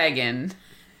Dragon.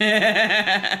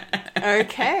 Okay,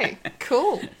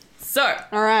 cool. So,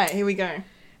 all right, here we go.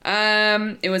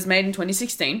 It was made in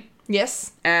 2016.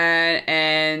 Yes.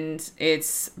 And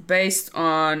it's based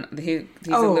on... Here's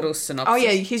a little synopsis. Oh,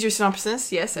 yeah, here's your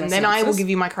synopsis, yes. And then I will give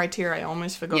you my criteria. I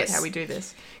almost forgot how we do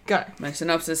this. Go. My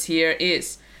synopsis here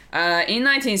is... in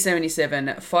 1977,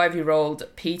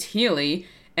 5-year-old Pete Healy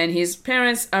and his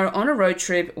parents are on a road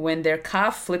trip when their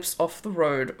car flips off the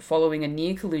road following a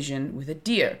near collision with a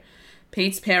deer.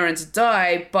 Pete's parents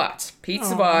die, but Pete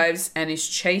survives and is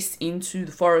chased into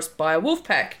the forest by a wolf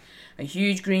pack. A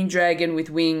huge green dragon with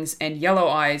wings and yellow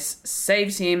eyes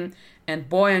saves him, and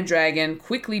boy and dragon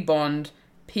quickly bond.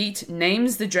 Pete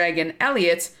names the dragon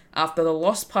Elliot after the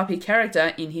lost puppy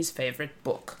character in his favourite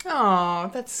book. Oh,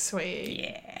 that's sweet.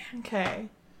 Yeah. Okay.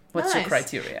 What's your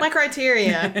criteria? My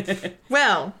criteria?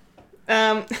 Well,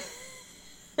 I'm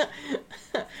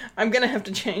going to have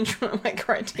to change one of my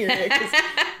criteria.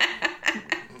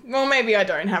 Well, maybe I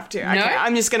don't have to. Okay, no?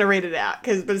 I'm just going to read it out,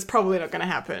 but it's probably not going to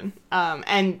happen.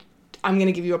 And I'm going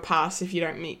to give you a pass if you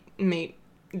don't meet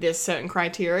this certain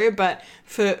criteria. But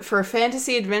for a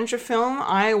fantasy adventure film,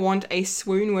 I want a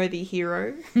swoon-worthy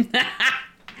hero.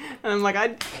 And I'm like,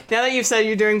 now that you've said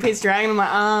you're doing Pete's Dragon, I'm like,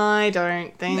 I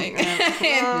don't think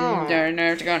don't know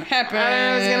if it's going to happen. I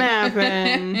don't know if it's going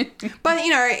to happen. But,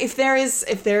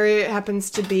 if there happens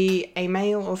to be a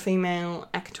male or female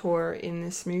actor in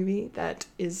this movie that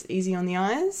is easy on the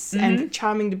eyes and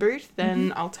charming to boot,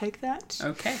 then I'll take that.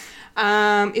 Okay.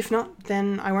 If not,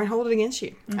 then I won't hold it against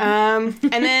you. And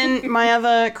then my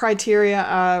other criteria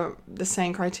are the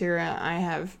same criteria I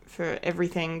have for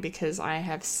everything, because I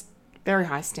have very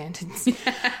high standards. Yes,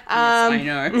 I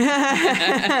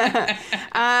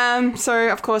know. So,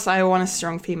 of course, I want a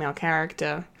strong female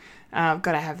character. Got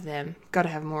to have them. Got to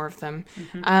have more of them.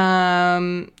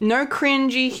 No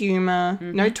cringy humor.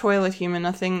 No toilet humor.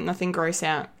 Nothing gross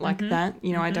out like that.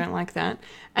 I don't like that.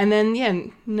 And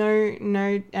then,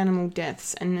 no animal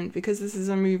deaths. And then, because this is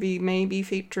a movie maybe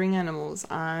featuring animals,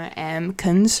 I am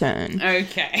concerned.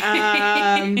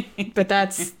 Okay. But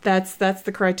that's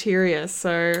the criteria.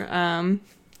 So,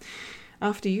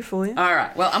 after you, Fulia. All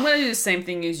right. Well, I'm going to do the same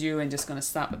thing as you and just going to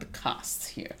start with the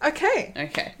cast here.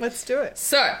 Okay. Let's do it.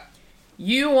 So,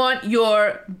 you want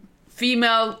your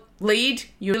female lead,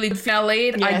 your lead female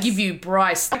lead? Yes. I give you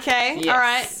Bryce. Okay, yes. All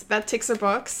right. That ticks a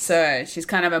box. So, she's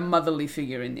kind of a motherly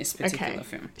figure in this particular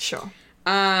film. Sure.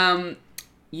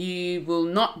 You will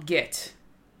not get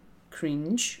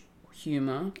cringe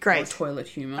humor or toilet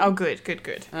humor. Oh, good.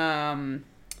 And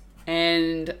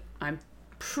I'm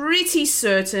pretty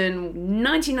certain,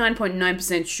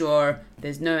 99.9% sure,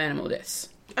 there's no animal deaths.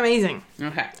 Amazing.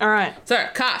 Okay. All right. So,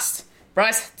 cast.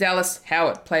 Bryce Dallas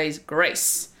Howard plays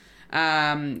Grace.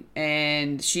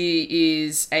 And she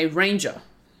is a ranger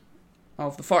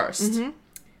of the forest. We've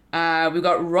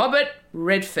got Robert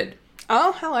Redford.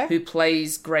 Oh, hello. Who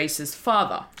plays Grace's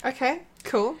father. Okay,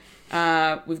 cool.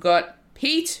 We've got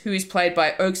Pete, who is played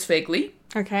by Oaks Fegley.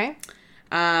 Okay.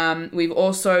 We've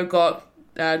also got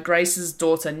Grace's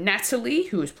daughter Natalie,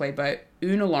 who is played by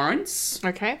Una Lawrence,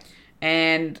 Okay.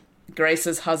 and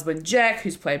Grace's husband Jack,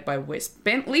 who's played by Wes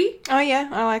Bentley. Oh, yeah.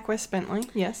 I like Wes Bentley.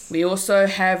 Yes. We also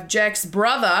have Jack's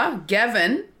brother,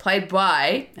 Gavin, played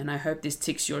by, and I hope this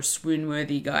ticks your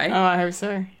swoon-worthy guy, Oh, I hope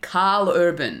so. Carl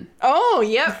Urban. Oh,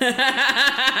 yep.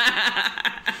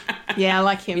 Yeah, I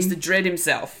like him. Mr. Dread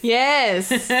himself.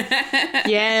 Yes.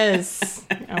 Yes.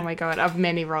 Oh, my God. Of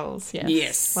many roles. Yes.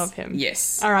 Yes. Love him.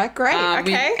 Yes. All right. Great.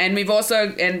 Okay. We've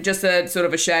also, and just a sort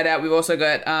of a shout out, we've also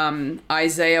got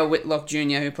Isaiah Whitlock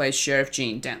Jr., who plays Sheriff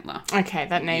Gene Dantler. Okay.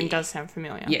 That name does sound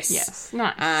familiar. Yes. Yes.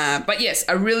 Nice. But yes,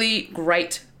 a really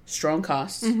great, strong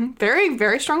cast. Very,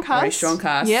 very strong cast. Very strong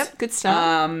cast. Yep. Good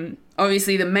stuff.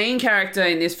 Obviously, the main character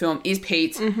in this film is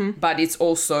Pete, but it's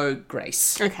also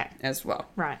Grace Okay. as well.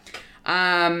 Right.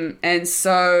 And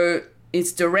so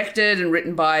it's directed and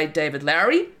written by David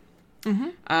Lowery.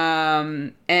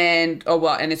 And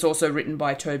it's also written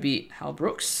by Toby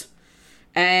Halbrooks.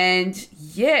 And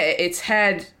yeah, it's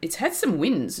had some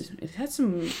wins. It had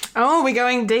some. Oh, we're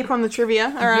going deep on the trivia.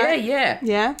 All right. Yeah.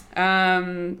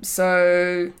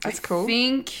 So That's I cool.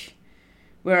 think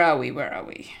where are we?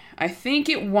 I think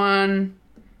it won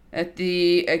at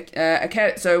the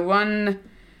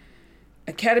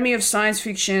Academy of Science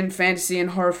Fiction, Fantasy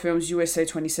and Horror Films USA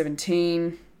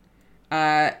 2017.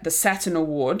 The Saturn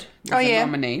Award was a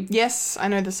nominee. Yes, I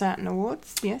know the Saturn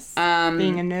Awards. Yes. Um,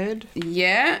 Being a nerd.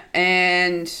 Yeah,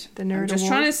 and The Nerd I'm just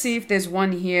trying to Awards. see if there's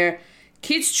one here.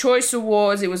 Kids' Choice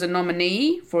Awards, it was a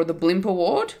nominee for the Blimp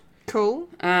Award. Cool.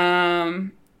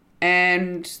 And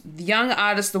the Young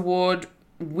Artist Award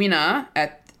winner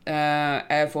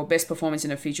for Best Performance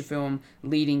in a Feature Film,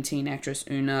 leading teen actress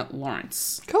Una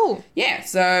Lawrence. Cool. Yeah,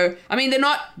 so, I mean, they're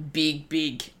not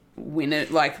big winner,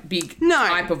 like big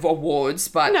type of awards,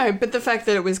 but... No, but the fact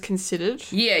that it was considered.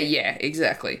 Yeah,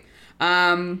 exactly.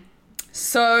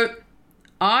 So,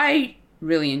 I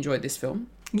really enjoyed this film.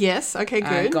 Yes. Okay,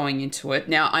 good. Going into it.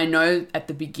 Now, I know at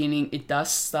the beginning it does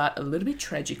start a little bit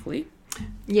tragically.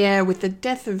 Yeah, with the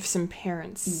death of some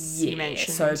parents you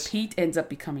mentioned. So Pete ends up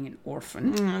becoming an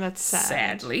orphan. Oh, that's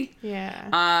sad. Sadly. Yeah.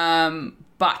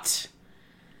 But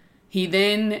he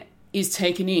then is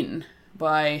taken in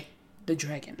by the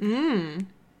dragon.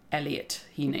 Elliot,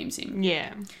 he names him.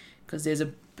 Yeah. Because there's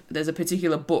a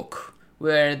particular book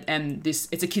where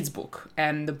it's a kid's book,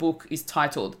 and the book is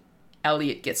titled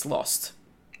Elliot Gets Lost.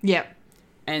 Yep.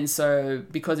 And so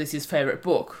because it's his favorite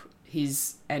book,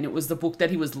 and it was the book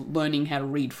that he was learning how to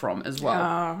read from as well.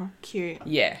 Oh, cute.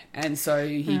 Yeah, and so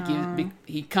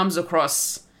he comes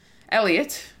across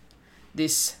Elliot,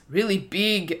 this really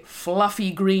big,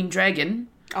 fluffy green dragon.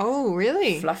 Oh,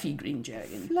 really? Fluffy green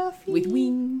dragon. Fluffy. With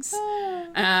wings.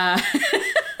 Ah.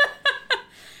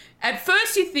 At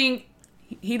first you think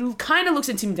he kind of looks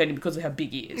intimidating because of how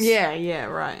big he is. Yeah,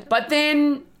 right. But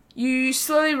then you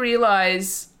slowly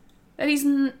realise that he's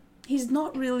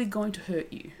not really going to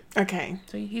hurt you. Okay.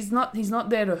 So he's not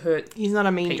there to hurt He's not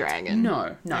a mean Pete. dragon.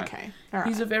 No. Okay. All right.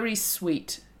 He's a very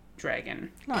sweet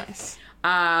dragon. Nice.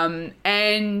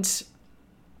 And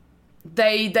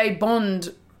they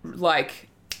bond like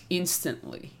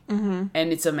instantly. And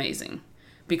it's amazing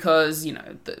because,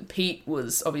 Pete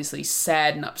was obviously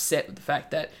sad and upset with the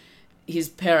fact that his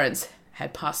parents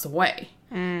had passed away.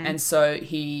 And so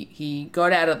he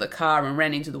got out of the car and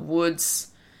ran into the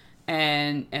woods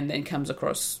and then comes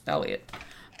across Elliot.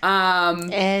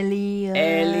 Elliot.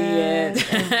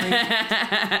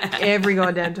 Every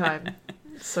goddamn time.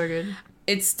 So good.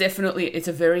 It's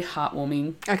a very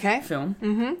heartwarming Okay. film.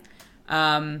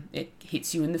 It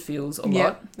hits you in the feels a lot.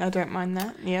 Yep. I don't mind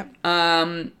that. Yep.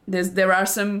 There are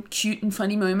some cute and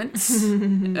funny moments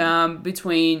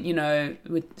between,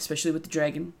 especially with the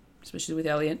dragon, especially with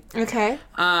Elliot. Okay.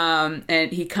 And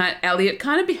Elliot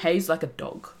kind of behaves like a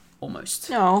dog almost.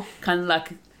 Oh. Kind of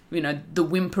like, the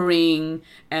whimpering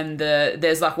and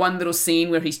there's like one little scene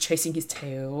where he's chasing his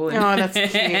tail. And Oh, that's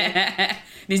cute.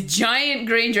 this giant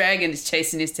green dragon is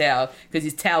chasing his tail because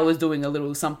his tail was doing a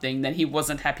little something that he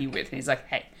wasn't happy with. And he's like,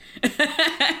 hey.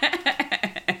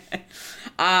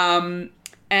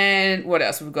 And what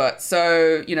else we've got?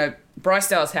 So, Bryce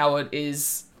Dallas Howard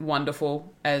is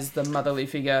wonderful as the motherly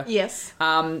figure. Yes.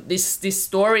 This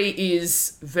story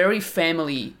is very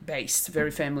family based,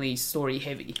 very family story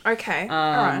heavy. Okay.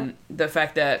 All right. The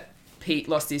fact that Pete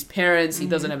lost his parents, he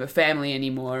doesn't have a family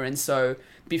anymore, and so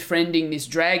befriending this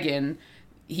dragon,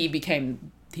 he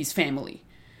became his family.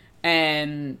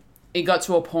 And it gets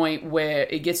to a point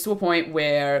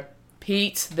where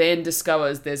Pete then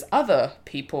discovers there's other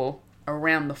people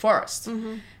around the forest.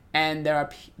 And there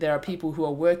are people who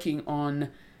are working on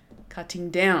cutting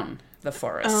down the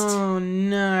forest. Oh,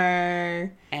 no.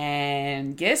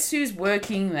 And guess who's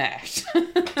working that?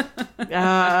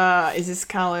 Is this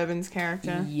Carl Urban's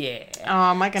character? Yeah.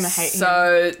 Oh, am I going to hate him?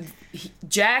 So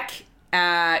Jack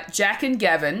and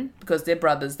Gavin, because they're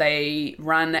brothers, they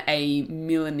run a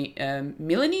millinery.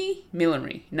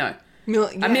 No.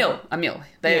 A mill.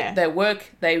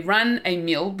 They run a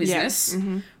mill business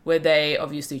where they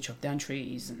obviously chop down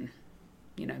trees and,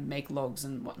 make logs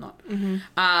and whatnot.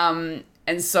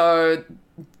 And so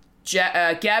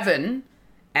Gavin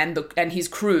and his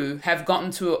crew have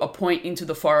gotten to a point into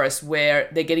the forest where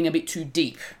they're getting a bit too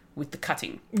deep with the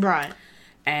cutting. Right.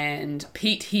 And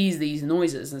Pete hears these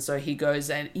noises, and so he goes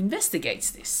and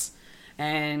investigates this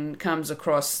and comes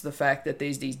across the fact that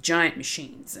there's these giant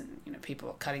machines and, people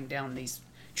are cutting down these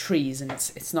trees, and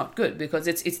it's not good because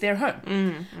it's their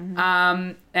home.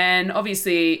 And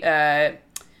obviously,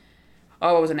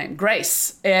 what was her name?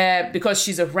 Grace. Because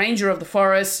she's a ranger of the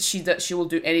forest, she will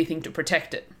do anything to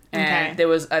protect it. And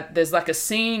there's like a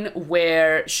scene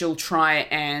where she'll try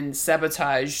and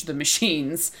sabotage the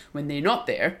machines when they're not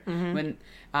there, when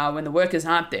the workers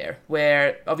aren't there,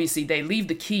 where obviously they leave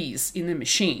the keys in the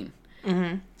machine.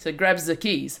 So grabs the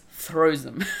keys, throws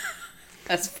them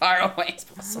as far away as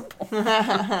possible.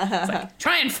 It's like,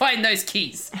 try and find those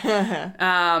keys.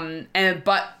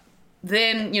 But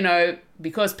then,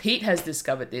 because Pete has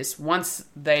discovered this, once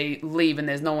they leave and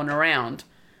there's no one around,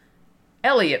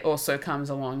 Elliot also comes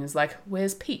along and is like,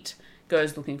 where's Pete?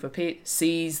 Goes looking for Pete,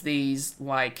 sees these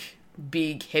like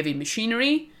big heavy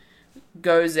machinery,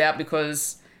 goes out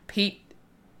because Pete,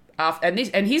 and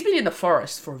he's been in the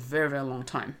forest for a very, very long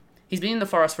time. He's been in the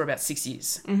forest for about 6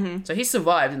 years. So he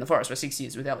survived in the forest for 6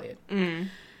 years with Elliot.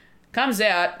 Comes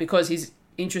out because he's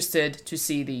interested to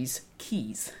see these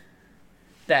keys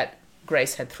that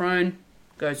Grace had thrown,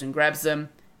 goes and grabs them.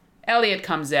 Elliot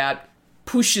comes out,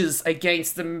 pushes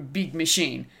against the big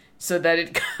machine so that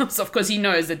it comes off, because he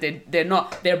knows that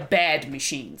they're bad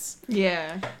machines.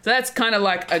 Yeah. So that's kind of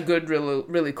like a good, really,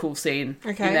 really cool scene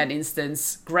in that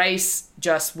instance. Grace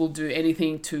just will do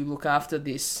anything to look after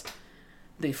the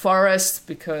forest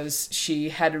because she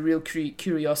had a real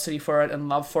curiosity for it and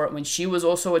love for it when she was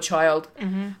also a child.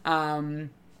 And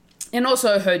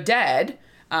also her dad,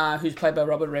 who's played by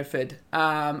Robert Redford,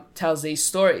 tells these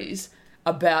stories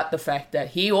about the fact that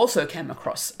he also came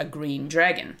across a green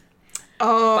dragon.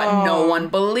 Oh. But no one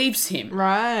believes him.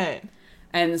 Right.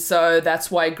 And so that's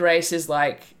why Grace is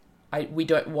like,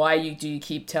 do you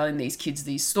keep telling these kids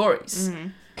these stories?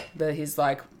 But he's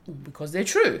like, because they're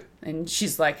true. And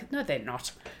she's like, no, they're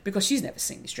not. Because she's never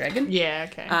seen this dragon. Yeah,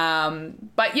 okay.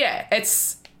 But yeah,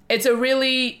 it's a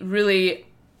really, really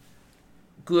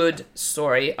good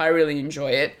story. I really enjoy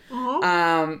it.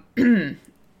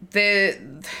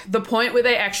 The point where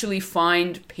they actually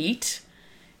find Pete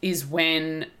is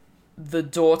when the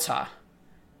daughter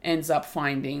ends up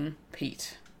finding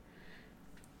Pete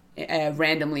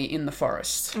randomly in the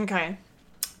forest. Okay.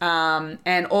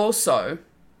 And also,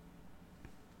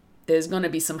 there's going to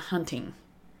be some hunting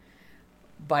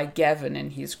by Gavin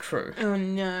and his crew. Oh,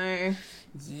 no.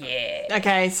 Yeah.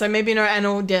 Okay, so maybe no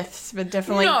animal deaths, but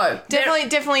definitely... No.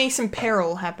 Definitely some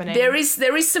peril happening. There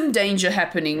is some danger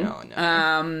happening. Oh,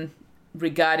 no.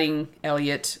 Regarding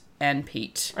Elliot and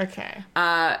Pete. Okay.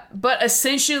 But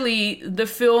essentially, the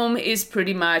film is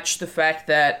pretty much the fact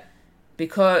that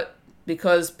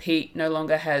because Pete no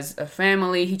longer has a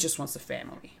family, he just wants a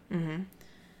family.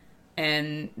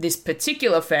 And this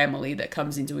particular family that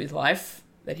comes into his life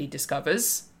that he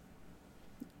discovers,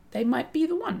 they might be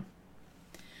the one.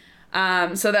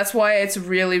 So that's why it's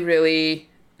really, really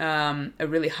a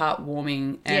really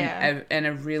heartwarming and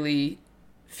a really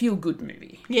feel-good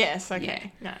movie. Yes,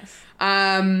 okay. Yeah. Nice.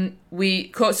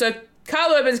 So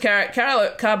Carl Urban's Carl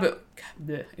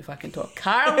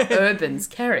Urban's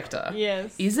character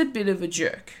yes. is a bit of a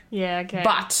jerk. Yeah, okay.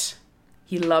 But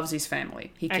he loves his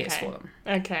family. He cares for them.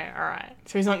 Okay, all right.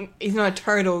 So he's not a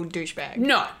total douchebag.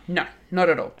 No, not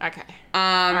at all. Okay.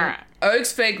 All right.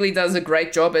 Oakes Fegley does a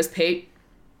great job as Pete.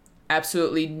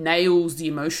 Absolutely nails the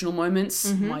emotional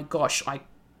moments. My gosh, I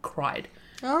cried.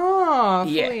 Oh,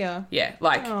 yeah.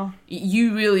 Like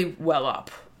you really well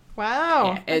up.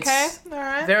 Wow. Yeah, okay. All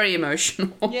right. Very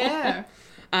emotional. Yeah.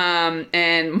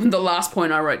 And the last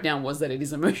point I wrote down was that it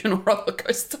is emotional roller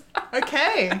coaster.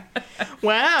 Okay.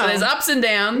 Wow. So there's ups and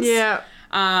downs. Yeah.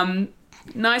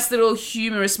 Nice little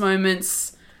humorous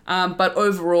moments. But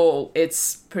overall,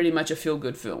 it's pretty much a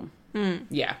feel-good film.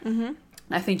 Yeah.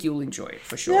 I think you'll enjoy it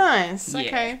for sure. Nice. Yeah.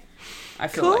 Okay. I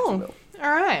feel like you will.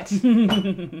 All right.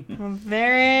 Well,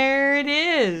 there it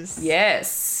is.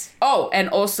 Yes. Oh, and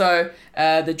also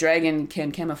the dragon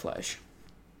can camouflage.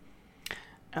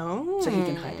 Oh. so he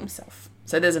can hide himself.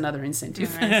 So there's another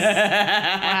incentive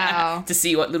Wow. to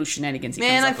see what little shenanigans he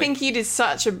Man, comes I up think you did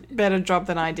such a better job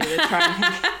than I did at trying to...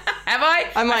 with. Have I?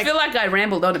 I'm I like- feel like I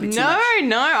rambled on a bit too much.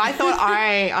 No, I thought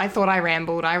I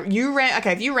rambled.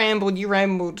 Okay, if you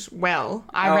rambled well.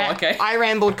 Okay. I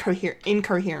rambled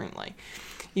incoherently.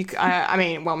 I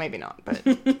mean, well, maybe not,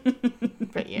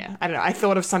 but yeah, I don't know. I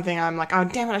thought of something. I'm like, oh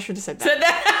damn it, I should have said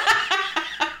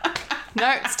that.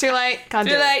 No, it's too late. Can't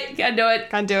Too do it. late. Can't do it.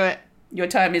 Can't do it. Your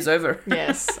time is over.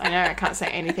 Yes, I know. I can't say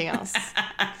anything else.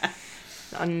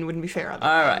 And wouldn't be fair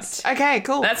otherwise. All right. Okay,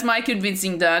 cool. That's my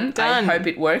convincing done. Done. I hope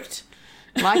it worked.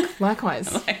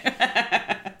 Likewise.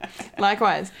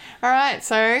 Likewise. All right.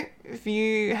 So if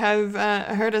you have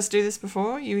heard us do this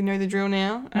before, you know the drill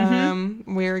now.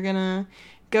 We're going to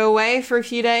go away for a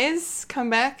few days, come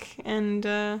back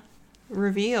and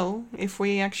reveal if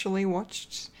we actually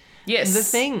watched Yes. The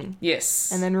Thing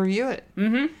Yes. and then review it.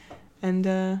 Mm-hmm. And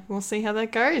we'll see how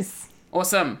that goes.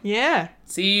 Awesome. Yeah.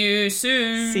 See you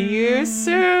soon. See you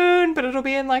soon. But it'll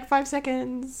be in like 5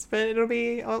 seconds. But it'll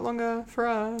be a lot longer for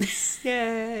us.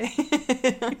 Yay.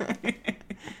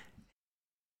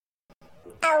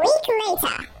 A week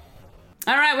later.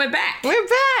 All right, we're back. We're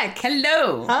back.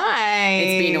 Hello. Hi.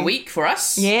 It's been a week for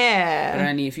us. But Yeah.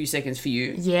 only a few seconds for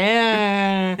you.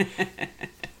 Yeah.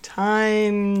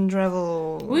 Time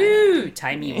travel. Woo!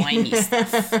 Timey-wimey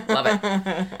stuff. Love it.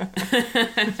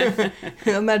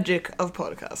 The magic of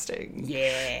podcasting.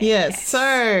 Yeah. Yes,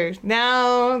 so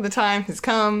now the time has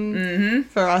come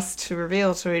for us to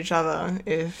reveal to each other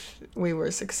if we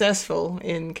were successful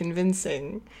in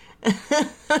convincing.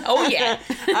 Oh, yeah.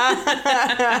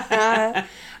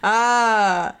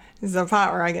 This is the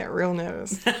part where I get real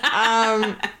nervous.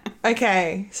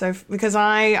 Okay, so because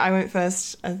I went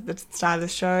first at the start of the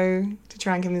show to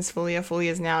try and convince Fulia.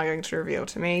 Fulia is now going to reveal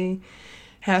to me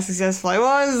how successful I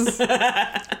was.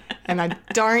 And I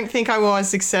don't think I was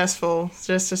successful,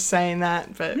 just saying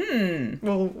that, but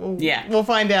we'll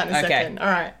find out in a Okay. second. All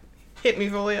right, hit me,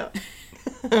 Fulia.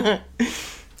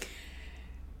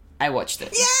 I watched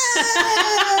it.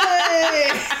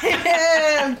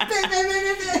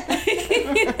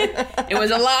 It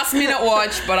was a last-minute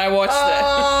watch, but I watched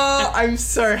Oh, I'm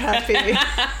so happy. it.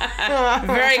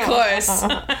 Very close.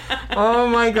 Oh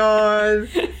my god.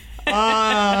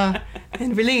 And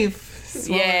relief.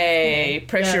 Yay.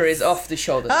 Pressure Yes. is off the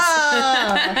shoulders.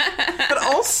 But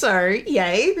also,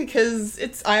 yay, because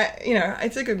it's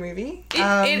a good movie.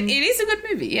 It is a good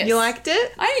movie, yes. You liked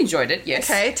it? I enjoyed it, yes.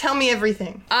 Okay, tell me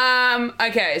everything.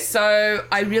 Okay, so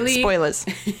I really... Spoilers.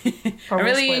 I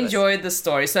really enjoyed the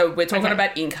story. So we're talking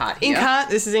about Inkheart here. Inkheart.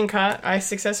 This is Inkheart. I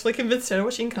successfully convinced her to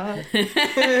watch Inkheart.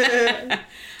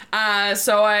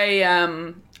 So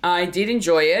I did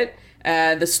enjoy it.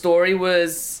 The story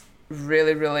was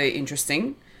really, really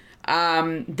interesting.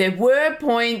 There were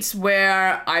points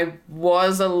where I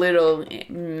was a little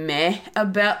meh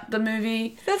about the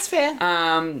movie. That's fair.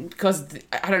 Because,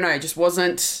 I don't know, it just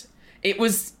wasn't... It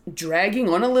was dragging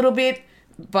on a little bit,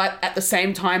 but at the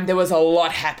same time, there was a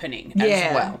lot happening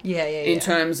as well. Yeah. In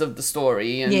terms of the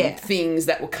story and things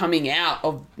that were coming out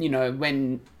of,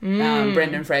 when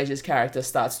Brendan Fraser's character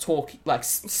starts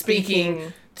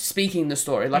speaking the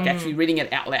story, like actually reading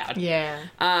it out loud. Yeah.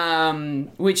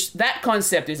 Which that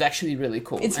concept is actually really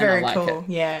cool. It's and I very like cool. it.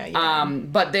 Yeah.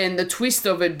 But then the twist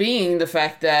of it being the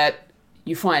fact that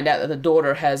you find out that the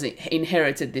daughter has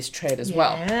inherited this trait as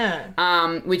well. Yeah.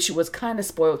 Which was kind of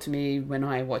spoiled to me when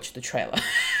I watched the trailer.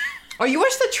 Oh, you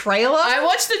watched the trailer? I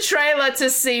watched the trailer to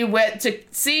see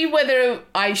whether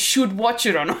I should watch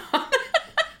it or not.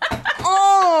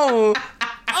 Oh,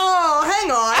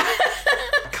 hang on.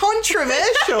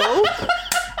 Controversial.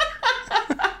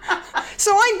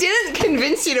 So I didn't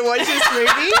convince you to watch this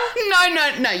movie?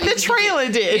 No. The trailer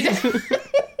did.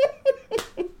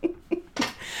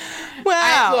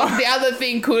 Wow. Look, the other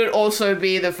thing could also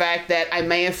be the fact that I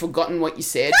may have forgotten what you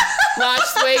said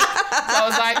last week. So I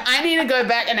was like, I need to go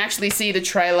back and actually see the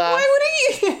trailer. Why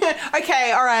wouldn't you?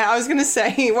 Okay, all right. I was going to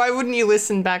say, why wouldn't you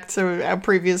listen back to our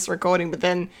previous recording? But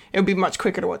then it would be much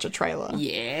quicker to watch a trailer.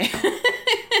 Yeah.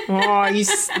 Oh, you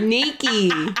sneaky.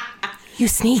 You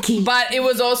sneaky. But it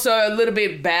was also a little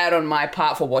bit bad on my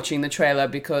part for watching the trailer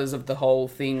because of the whole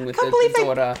thing with the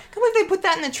daughter. I can't believe they put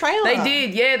that in the trailer. They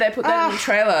did, yeah. They put that in the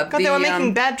trailer. God, they were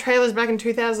making bad trailers back in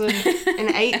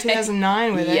 2008,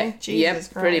 2009, were they? Yeah, Jesus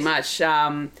Christ. pretty much.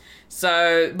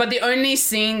 But the only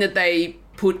scene that they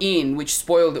put in, which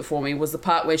spoiled it for me, was the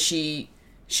part where she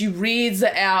reads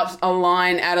out a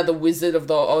line out of the Wizard of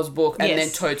the Oz book, and then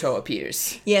Toto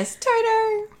appears. Yes,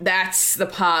 Toto. That's the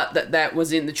part that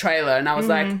was in the trailer, and I was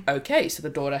like, okay, so the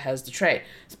daughter has the trait.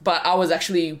 But I was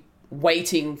actually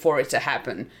waiting for it to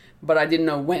happen, but I didn't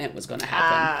know when it was going to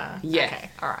happen.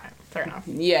 Okay, all right, fair enough.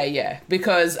 Yeah.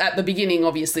 Because at the beginning,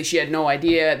 obviously, she had no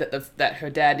idea that her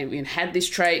dad even had this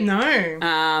trait. No.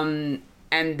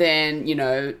 And then, you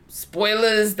know,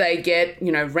 spoilers, they get,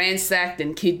 you know, ransacked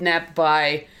and kidnapped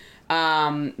by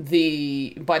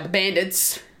the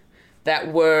bandits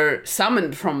that were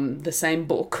summoned from the same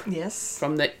book. Yes.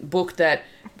 From the book that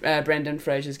Brendan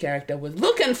Fraser's character was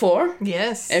looking for.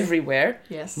 Yes. Everywhere.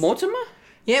 Yes. Mortimer?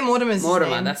 Yeah, Mortimer's his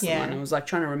name. That's the one. I was like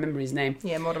trying to remember his name.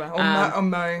 Yeah, Mortimer. Or Mo. Or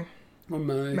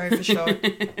Mo. Mo for sure.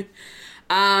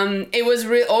 It was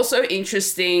also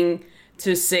interesting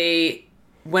to see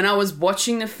when I was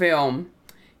watching the film,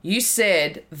 you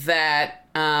said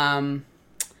that Paul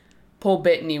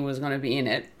Bettany was going to be in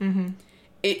it. Mm-hmm.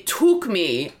 It took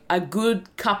me a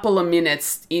good couple of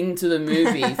minutes into the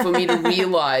movie for me to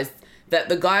realise that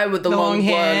the guy with the long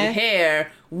blonde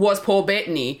hair was Paul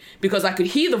Bettany, because I could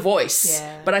hear the voice,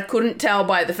 but I couldn't tell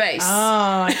by the face.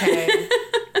 Oh, okay.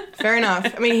 Fair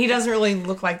enough. I mean, he doesn't really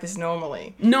look like this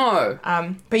normally. No.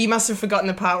 But you must have forgotten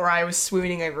the part where I was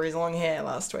swooning over his long hair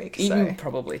last week. So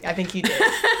Probably. I think you did.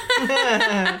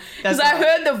 Because I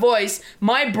heard the voice,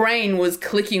 my brain was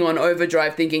clicking on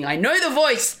overdrive thinking, I know the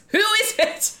voice. Who is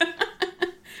it?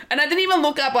 And I didn't even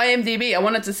look up IMDb. I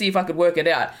wanted to see if I could work it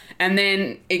out. And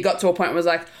then it got to a point where I was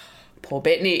like, Paul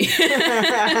Bettany.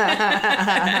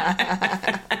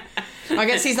 I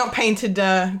guess he's not painted.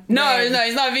 No,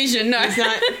 he's not Vision. No,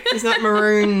 he's not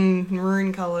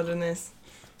maroon coloured in this.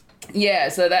 Yeah,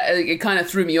 so that it kind of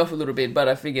threw me off a little bit, but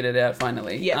I figured it out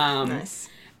finally. Yeah, nice.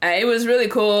 It was really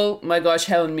cool. My gosh,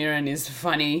 Helen Mirren is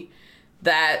funny.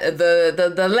 That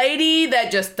the lady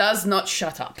that just does not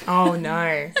shut up. Oh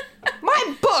no,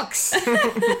 my books.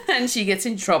 And she gets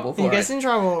in trouble for it. She gets in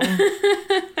trouble.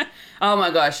 Oh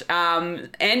my gosh,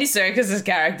 Andy Serkis's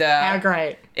character. How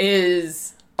great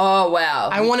is. Oh, wow.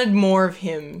 I wanted more of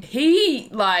him. He,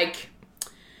 like...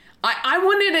 I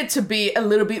wanted it to be a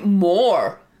little bit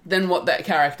more than what that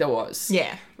character was.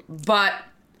 Yeah. But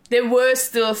there were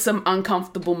still some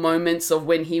uncomfortable moments of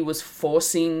when he was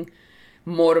forcing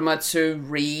Mortimer to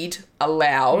read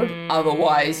aloud.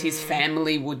 Otherwise, his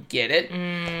family would get it.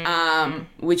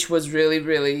 Which was really,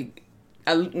 really...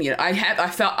 I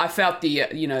felt the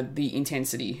the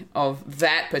intensity of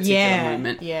that particular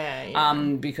moment. Yeah.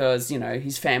 Because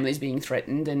his family's being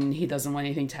threatened and he doesn't want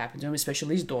anything to happen to him,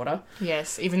 especially his daughter.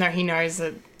 Yes, even though he knows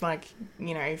that,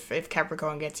 if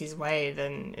Capricorn gets his way,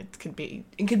 then it could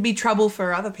be trouble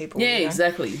for other people. Yeah,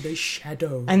 exactly. The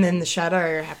shadow. And then the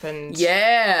shadow happened.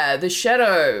 Yeah, the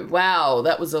shadow. Wow,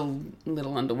 that was a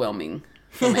little underwhelming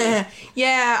for me.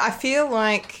 Yeah, I feel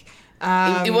like.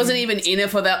 It wasn't even in it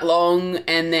for that long,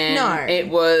 and then it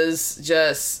was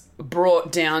just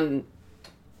brought down,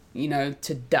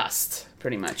 to dust,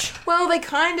 pretty much. Well, they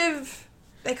kind of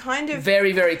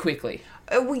very, very quickly.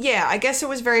 Well, yeah, I guess it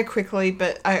was very quickly,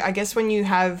 but I guess when you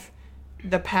have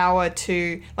the power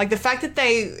to, the fact that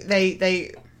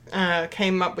they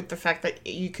came up with the fact that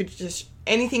you could just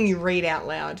anything you read out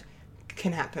loud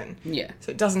can happen. Yeah.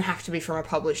 So it doesn't have to be from a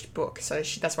published book. So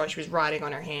that's why she was writing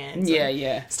on her hands.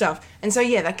 Yeah. Stuff. And so,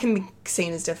 that can be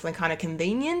seen as definitely kind of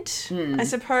convenient, I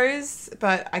suppose.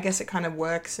 But I guess it kind of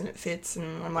works and it fits.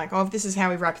 And I'm like, if this is how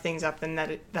we wrap things up, then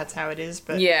that's how it is.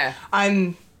 But yeah.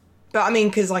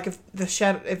 Because if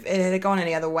if it had gone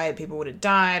any other way, people would have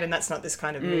died, and that's not this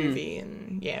kind of movie.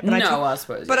 And But I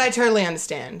suppose. But I totally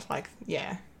understand.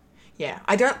 Yeah.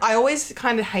 I always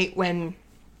kind of hate when.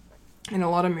 In a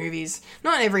lot of movies,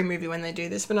 not every movie when they do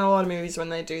this, but in a lot of movies when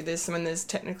they do this, when there's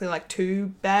technically two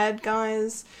bad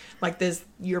guys, there's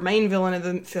your main villain of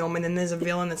the film, and then there's a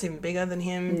villain that's even bigger than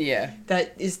him. Yeah.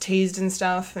 That is teased and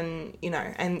stuff, and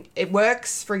and it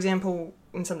works. For example,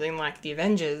 in something like the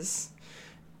Avengers,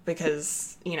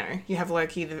 because you have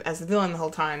Loki as the villain the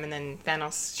whole time, and then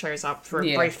Thanos shows up for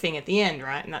a brief thing at the end,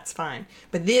 right? And that's fine.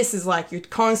 But this is you're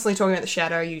constantly talking about the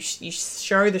Shadow. You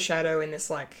show the Shadow in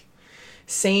this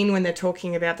scene when they're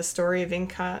talking about the story of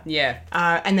Inkheart. Yeah.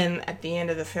 And then at the end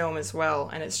of the film as well.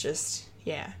 And it's just,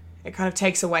 it kind of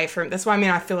takes away from... That's why,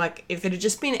 I feel like if it had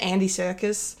just been Andy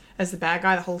Serkis as the bad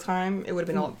guy the whole time, it would have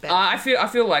been a lot better. I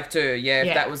feel like too,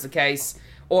 if that was the case.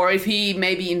 Or if he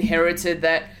maybe inherited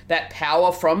that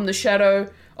power from the Shadow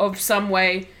of some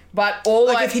way. But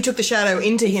if he took the Shadow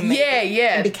into him. Maybe,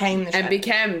 and became the Shadow. And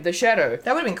became the Shadow.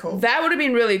 That would have been cool. That would have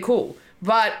been really cool.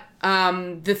 But...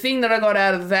 the thing that I got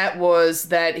out of that was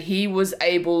that he was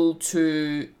able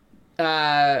to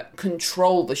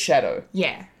control the Shadow.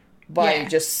 Yeah. By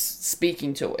just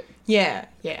speaking to it. Yeah.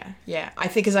 I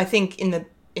think in the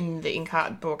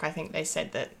Inkheart book, I think they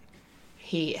said that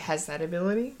he has that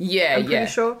ability. Yeah, I'm pretty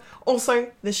sure.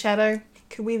 Also, the Shadow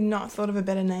Could we have not thought of a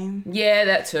better name? Yeah,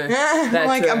 that too. That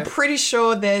Like, too. I'm pretty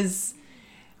sure there's...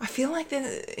 I feel like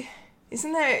there...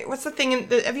 Isn't there... What's the thing in...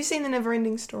 Have you seen The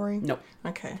Neverending Story? Nope.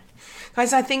 Okay.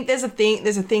 Guys, I think there's a thing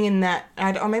in that...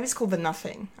 Or maybe it's called The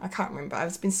Nothing. I can't remember.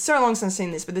 It's been so long since I've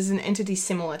seen this, but there's an entity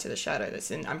similar to the Shadow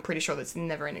that's in... I'm pretty sure that's in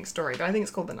Neverending Story, but I think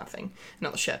it's called The Nothing,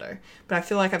 not the Shadow. But I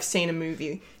feel like I've seen a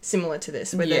movie similar to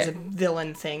this, where there's a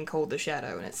villain thing called the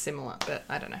Shadow, and it's similar, but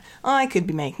I don't know. I could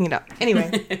be making it up. Anyway.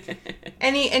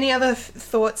 Any other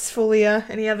thoughts, Fulia?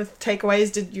 Any other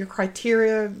takeaways? Did your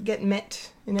criteria get met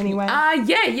in any way?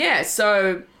 Yeah.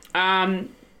 So,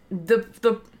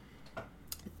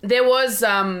 there was,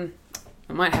 I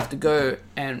might have to go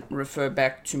and refer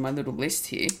back to my little list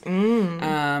here,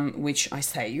 which I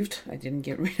saved. I didn't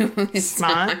get rid of it this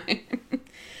Smart.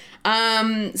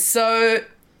 time. So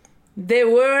there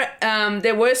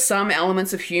were some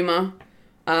elements of humor.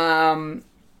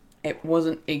 It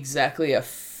wasn't exactly a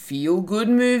feel-good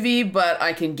movie, but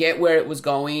I can get where it was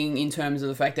going in terms of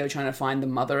the fact they were trying to find the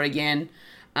mother again.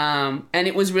 And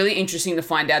it was really interesting to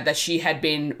find out that she had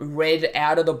been read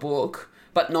out of the book,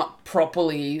 but not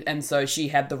properly, and so she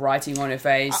had the writing on her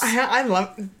face. I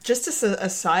love, just as a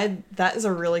aside, that is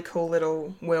a really cool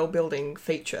little world building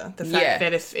feature. The fact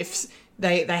that if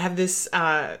they have this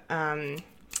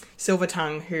Silver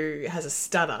Tongue who has a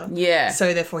stutter,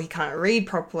 so therefore he can't read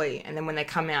properly, and then when they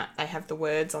come out, they have the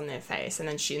words on their face, and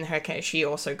then in her case, she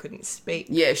also couldn't speak.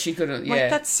 Yeah, she couldn't. Yeah,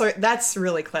 that's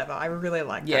really clever. I really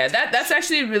like that. Yeah, that's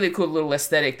actually a really cool little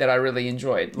aesthetic that I really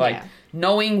enjoyed. Like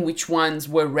knowing which ones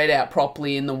were read out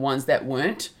properly and the ones that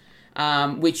weren't,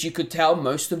 which you could tell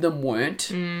most of them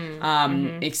weren't,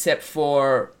 except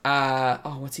for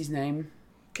what's his name?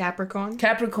 Capricorn.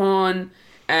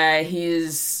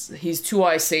 He's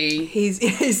 2IC. He's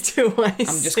 2IC. I'm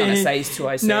just gonna say he's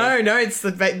 2IC. No, it's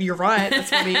you're right.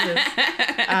 That's what he is.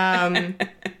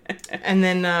 And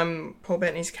then Paul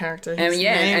Bettany's character. His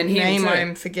name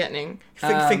I'm forgetting.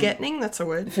 Forgetting? That's a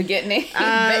word. Forgetting.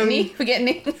 Bettany.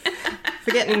 Forgetting.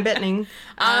 Bettany.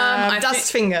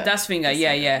 Dustfinger. Dustfinger.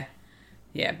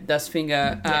 Yeah.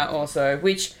 Dustfinger. Also,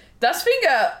 which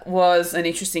Dustfinger was an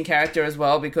interesting character as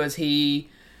well because he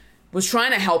was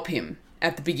trying to help him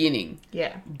at the beginning.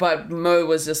 Yeah. But Mo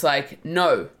was just like,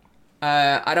 no,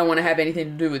 I don't want to have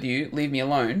anything to do with you. Leave me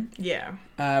alone. Yeah.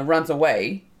 Runs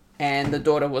away. And the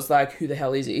daughter was like, who the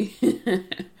hell is he?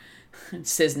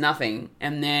 Says nothing.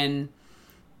 And then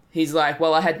he's like,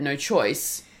 well, I had no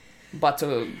choice but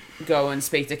to go and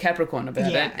speak to Capricorn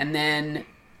about it. And then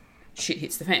shit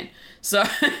hits the fan. So...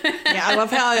 yeah, I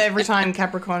love how every time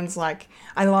Capricorn's like,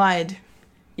 I lied.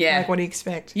 Yeah. Like, what do you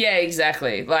expect? Yeah,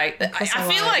 exactly. Like, I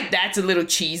feel like that's a little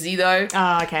cheesy, though.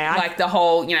 Oh, okay. Like, the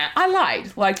whole, I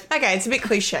lied. Like... Okay, it's a bit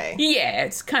cliche. Yeah,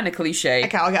 it's kind of cliche.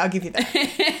 Okay, I'll give you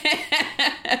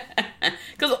that.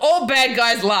 Because all bad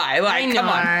guys lie. Like, come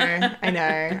on. I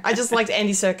know. I just liked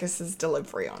Andy Serkis's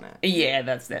delivery on it. Yeah,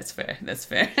 that's fair. That's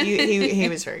fair. He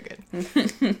was very good.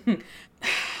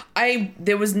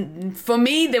 It wasn't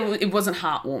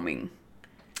heartwarming.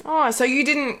 Oh, so you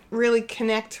didn't really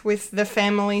connect with the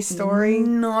family story?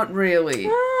 Not really.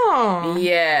 Oh.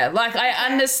 Yeah, like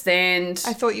I understand.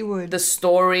 I thought you would. The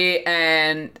story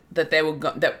and that they were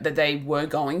that they were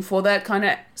going for that kind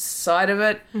of side of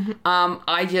it. Mm-hmm.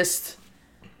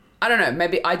 I don't know.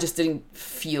 Maybe I just didn't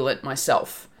feel it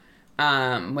myself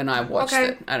when I watched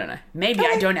it. I don't know. Maybe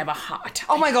I don't have a heart.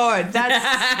 Oh my god,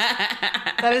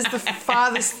 that is the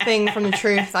farthest thing from the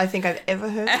truth I think I've ever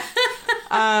heard.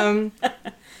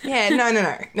 Yeah,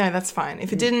 no, that's fine.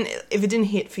 If it didn't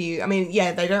hit for you, I mean,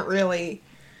 yeah, they don't really.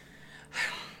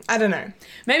 I don't know.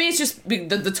 Maybe it's just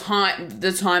the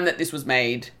time that this was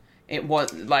made. It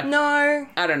was like no.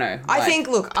 I don't know. I think.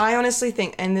 Look, I honestly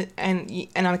think, and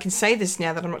I can say this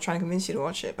now that I'm not trying to convince you to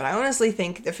watch it, but I honestly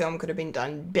think the film could have been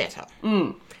done better.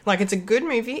 Like, it's a good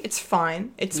movie. It's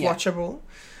fine. It's watchable.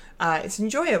 It's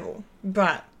enjoyable,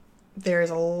 but there is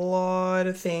a lot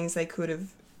of things they could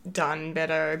have done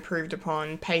better, improved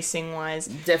upon, pacing wise.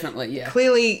 Definitely, yeah.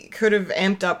 Clearly could have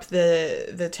amped up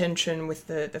the tension with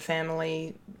the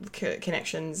family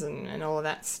connections and all of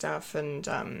that stuff. And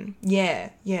yeah.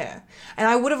 And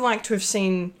I would have liked to have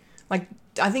seen, like,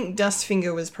 I think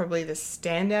Dustfinger was probably the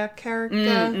standout character.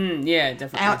 Yeah,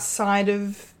 definitely. Outside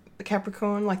of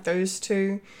Capricorn, like those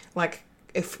two. Like,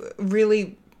 if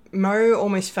really, Mo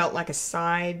almost felt like a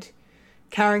side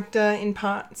character in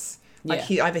parts.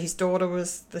 Like, either his daughter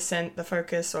was the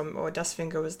focus or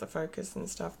Dustfinger was the focus and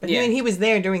stuff. But I mean, he was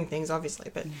there doing things,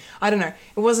 obviously. But I don't know.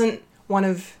 It wasn't one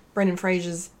of Brendan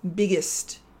Fraser's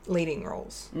biggest leading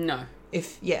roles. No. Do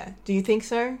you think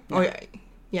so? No. Or,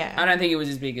 yeah. I don't think it was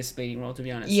his biggest leading role, to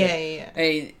be honest. Yeah.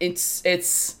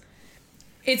 It's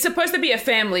It's supposed to be a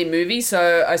family movie,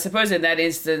 so I suppose in that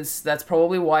instance, that's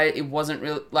probably why it wasn't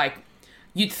really like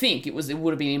you'd think it would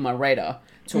have been in my radar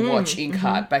to watch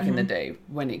Inkheart back in the day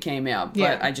when it came out,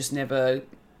 but I just never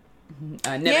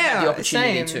had the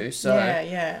opportunity to. So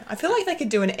yeah. I feel like they could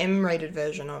do an M-rated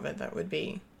version of it. That would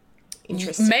be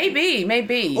interesting.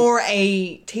 maybe, Or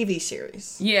a TV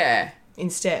series yeah.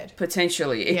 instead.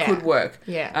 Potentially, it could work.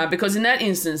 Yeah. Because in that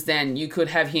instance, then you could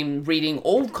have him reading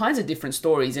all kinds of different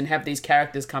stories and have these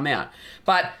characters come out.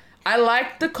 But I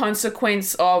like the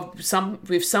consequence of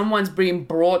if someone's being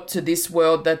brought to this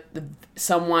world that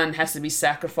someone has to be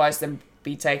sacrificed and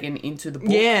be taken into the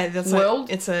book world.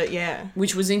 It's a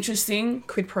which was interesting.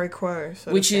 quid pro quo.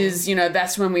 Which is,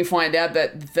 that's when we find out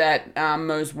that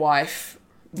Mo's wife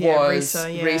was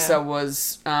Risa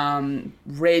was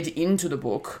read into the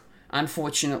book.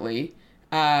 Unfortunately,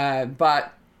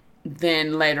 but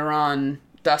then later on,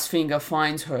 Dustfinger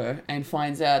finds her and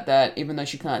finds out that even though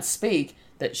she can't speak,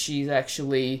 that she's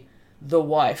actually the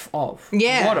wife of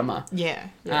Mortimer. Yeah.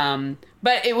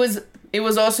 But it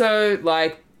was also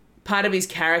like part of his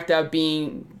character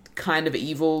being kind of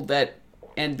evil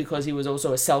and because he was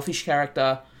also a selfish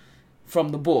character from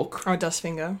the book. Oh,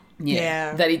 Dustfinger.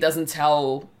 Yeah. That he doesn't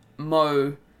tell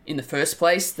Mo in the first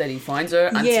place that he finds her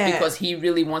because he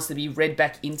really wants to be read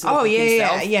back into the book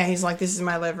himself. Yeah, he's like, this is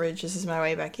my leverage, this is my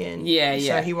way back in.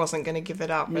 So he wasn't going to give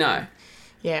it up. No.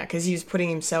 Yeah, because he was putting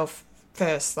himself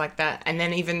first like that. And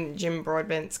then even Jim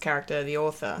Broadbent's character, the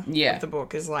author of the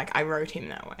book, is like, I wrote him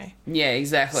that way. Yeah,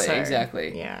 exactly.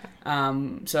 Yeah.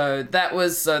 So that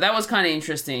was kind of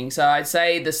interesting. So I'd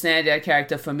say the standout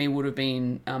character for me would have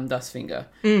been Dustfinger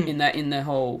in the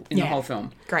whole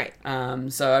film. Great.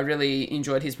 So I really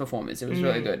enjoyed his performance. It was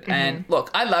really good. And look,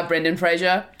 I love Brendan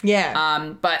Fraser.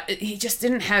 Yeah. But he just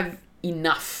didn't have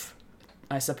enough,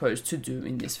 I suppose, to do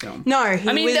in this film. No,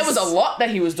 there was a lot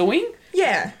that he was doing.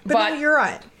 Yeah, but no, you're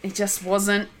right. It just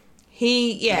wasn't.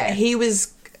 He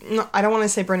was. Not, I don't want to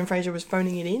say Brendan Fraser was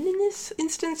phoning it in this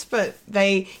instance, but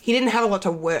he didn't have a lot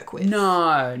to work with.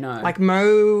 No. Like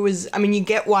Mo was. I mean, you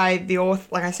get why the author,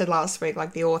 like I said last week,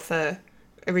 like the author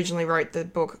originally wrote the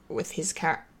book with his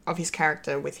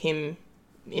character with him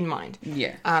in mind.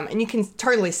 Yeah. And you can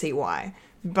totally see why,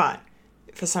 but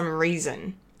for some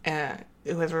reason,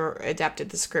 whoever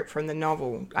adapted the script from the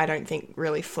novel, I don't think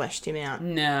really fleshed him out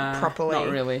properly. Not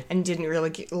really. And didn't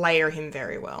really layer him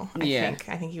very well, I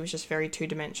think he was just very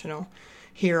two-dimensional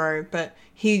hero.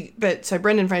 So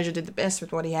Brendan Fraser did the best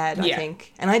with what he had, I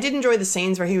think. And I did enjoy the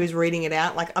scenes where he was reading it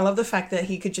out. Like, I love the fact that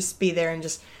he could just be there and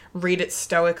just read it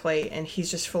stoically, and he's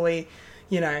just fully,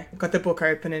 got the book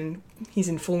open and he's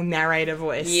in full narrator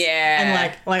voice. Yeah. And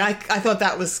I thought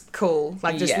that was cool.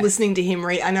 Like, just listening to him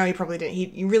read. I know he probably didn't.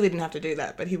 He really didn't have to do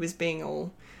that, but he was being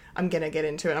all, I'm going to get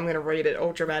into it. I'm going to read it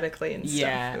all dramatically and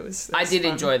stuff. It was I did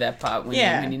fun. enjoy that part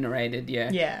when he narrated.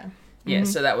 Yeah.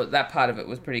 So that part of it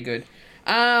was pretty good.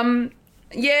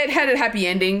 It had a happy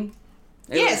ending.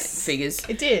 Yes. Figures.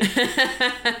 It did.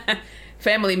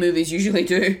 Family movies usually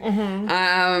do.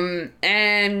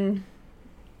 And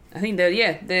I think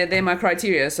they're my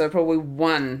criteria, so probably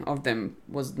one of them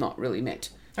was not really met.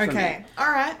 Okay.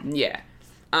 All right. Yeah.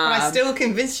 But I still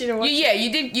convinced you to watch it. Yeah,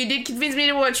 you did convince me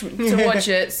to watch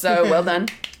it, so well done.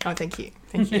 Oh, thank you.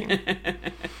 Thank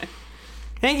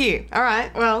you. All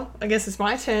right. Well, I guess it's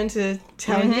my turn to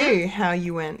tell you how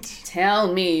you went.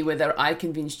 Tell me whether I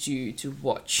convinced you to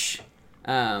watch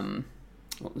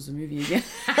what was the movie again?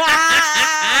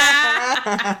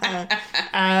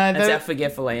 That's how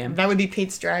forgetful I am. That would be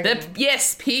Pete's Dragon.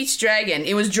 Yes, Pete's Dragon.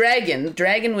 It was Dragon.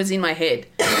 Dragon was in my head.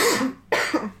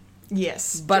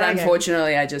 Yes. But Dragon.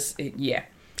 Unfortunately,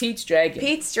 Pete's Dragon.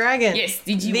 Pete's Dragon. Yes,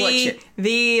 did you watch it?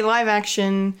 The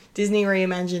live-action Disney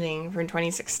reimagining from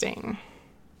 2016.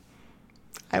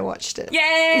 I watched it.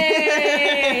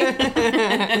 Yay!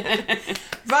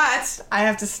 But I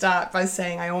have to start by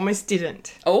saying I almost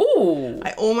didn't. Oh.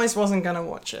 I almost wasn't going to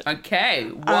watch it. Okay.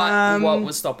 What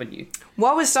was stopping you?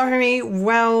 What was stopping me?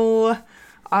 Well,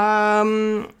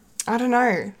 I don't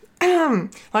know.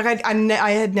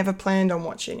 I had never planned on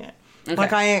watching it. Okay.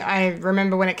 Like, I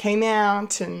remember when it came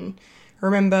out, and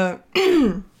remember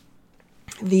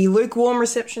the lukewarm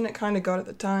reception it kind of got at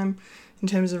the time in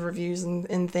terms of reviews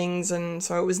and things, and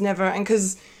so it was never... And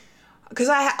because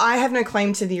I have no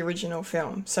claim to the original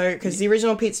film. So, because the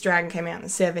original Pete's Dragon came out in the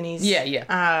 70s.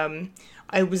 Yeah.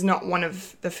 It was not one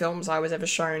of the films I was ever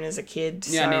shown as a kid.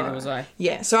 Yeah, neither was I.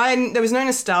 Yeah, so there was no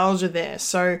nostalgia there.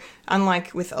 So,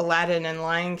 unlike with Aladdin and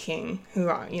Lion King, who,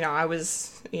 I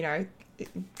was,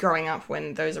 growing up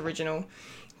when those original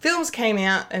films came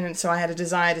out, and so I had a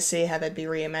desire to see how they'd be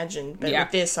reimagined. But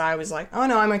with this, I was like, oh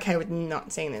no, I'm okay with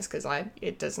not seeing this, because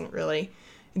it doesn't really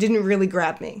It didn't really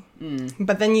grab me.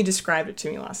 But then you described it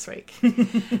to me last week.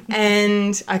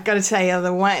 And I got to tell you,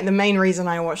 the main reason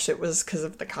I watched it was because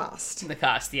of the cast. The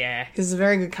cast, yeah. It's a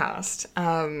very good cast.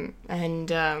 And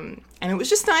it was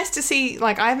just nice to see,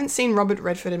 like, I haven't seen Robert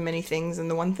Redford in many things, and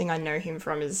the one thing I know him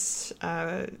from is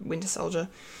Winter Soldier,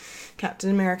 Captain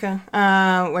America,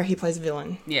 where he plays a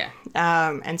villain. Yeah.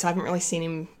 And so I haven't really seen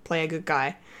him play a good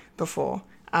guy before.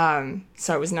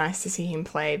 So it was nice to see him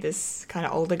play this kind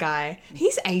of older guy.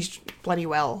 He's aged bloody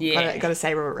well. Yeah. Gotta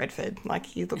say, Robert Redford. Like,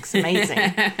 he looks amazing.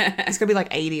 He's gotta be like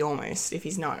 80 almost, if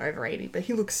he's not over 80, but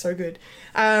he looks so good.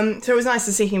 So it was nice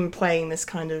to see him playing this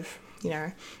kind of,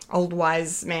 old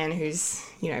wise man who's,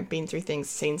 been through things,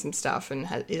 seen some stuff, and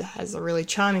has a really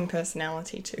charming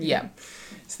personality too. Yeah.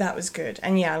 So that was good.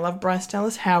 And yeah, I love Bryce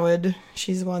Dallas Howard.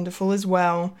 She's wonderful as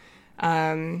well.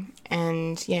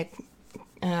 And yeah,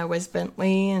 Wes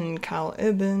Bentley and Carl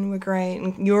Urban were great.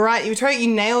 And you were right. You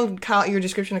nailed your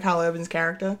description of Carl Urban's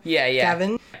character. Yeah.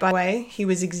 Gavin. By the way, he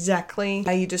was exactly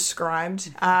how you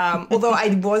described. Although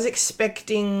I was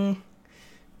expecting,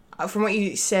 from what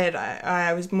you said,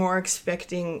 I was more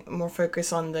expecting more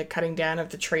focus on the cutting down of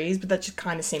the trees, but that just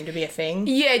kind of seemed to be a thing.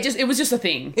 Yeah, it was just a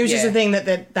thing. It was just a thing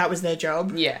that was their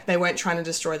job. Yeah. They weren't trying to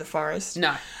destroy the forest.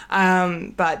 No.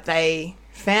 But they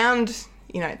found,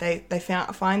 they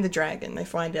find the dragon, they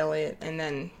find Elliot, and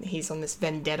then he's on this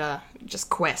vendetta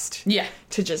quest. Yeah.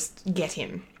 To just get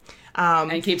him.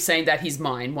 And he keeps saying that he's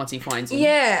mine once he finds him.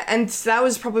 Yeah, and that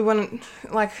was probably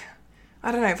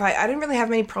I don't know, if I didn't really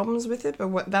have many problems with it,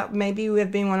 but that maybe would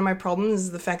have been one of my problems,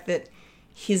 is the fact that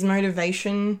his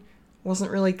motivation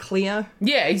wasn't really clear.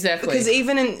 Yeah, exactly. Because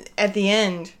even at the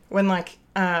end, when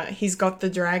he's got the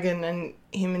dragon and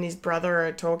him and his brother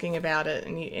are talking about it,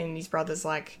 and his brother's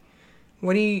like,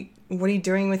 what are you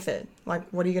doing with it? Like,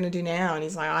 what are you going to do now? And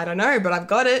he's like, I don't know, but I've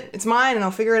got it. It's mine, and I'll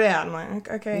figure it out. I'm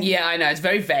like, okay. Yeah, I know. It's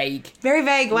very vague. Very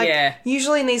vague. Like, yeah.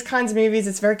 Usually in these kinds of movies,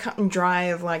 it's very cut and dry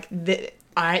of, like,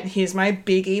 here's my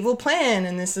big evil plan,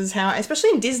 and this is how,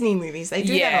 especially in Disney movies, they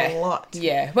do that a lot.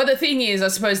 Yeah, but the thing is, I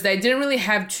suppose they didn't really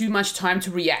have too much time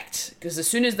to react, because as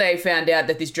soon as they found out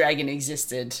that this dragon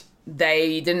existed,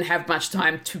 they didn't have much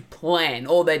time to plan.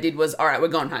 All they did was, all right, we're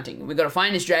going hunting. We've got to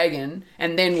find this dragon,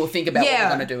 and then we'll think about what we're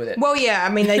going to do with it. Well, yeah, I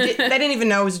mean, they didn't even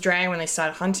know it was a dragon when they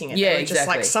started hunting it. Yeah, they were just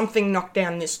exactly. like, something knocked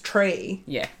down this tree.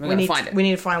 Yeah, we're going to find it. We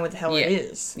need to find what the hell it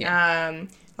is. Yeah.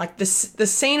 Like, the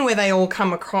scene where they all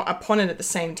come upon it at the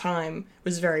same time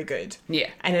was very good. Yeah.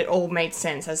 And it all made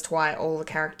sense as to why all the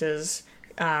characters,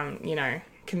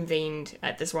 convened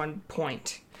at this one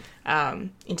point.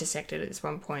 Intersected at this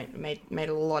one point. Made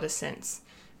a lot of sense.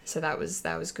 So that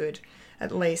was good,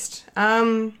 at least.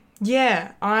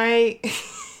 Yeah,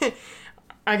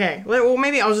 okay. Well,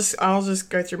 maybe I'll just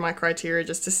go through my criteria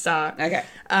just to start. Okay.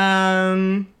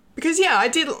 Because yeah,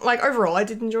 overall I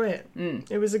did enjoy it.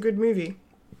 It was a good movie.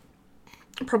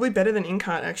 Probably better than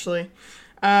Inkheart, actually.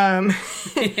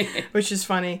 Which is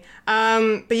funny.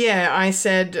 But yeah, I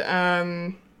said,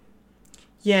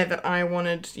 that I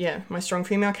wanted, my strong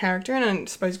female character, and I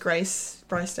suppose Bryce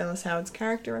Dallas Howard's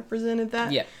character represented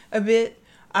that a bit.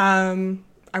 I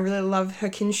really love her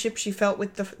kinship she felt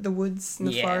with the woods and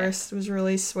the forest. It was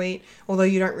really sweet, although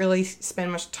you don't really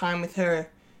spend much time with her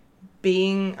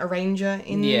being a ranger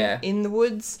in the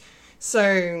woods.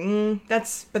 So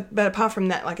but apart from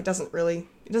that, like, it doesn't ruin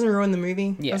the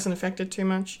movie. It doesn't affect it too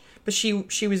much. But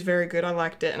she was very good. I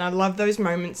liked it, and I love those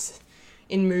moments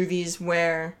in movies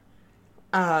where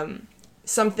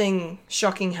something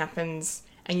shocking happens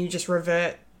and you just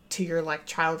revert to your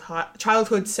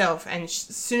childhood self. And as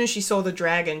soon as she saw the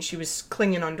dragon, she was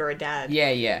clinging onto her dad.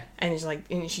 Yeah. And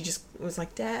she just was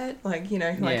like, Dad,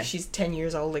 she's 10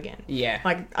 years old again. Yeah.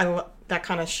 Like, that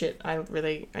kind of shit I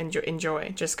really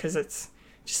enjoy just because it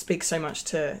just speaks so much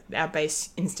to our base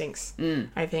instincts,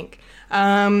 I think.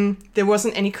 There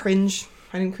wasn't any cringe.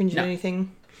 I didn't cringe at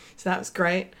anything. So that was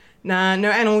great. Nah, no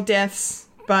animal deaths.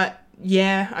 But,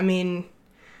 yeah, I mean,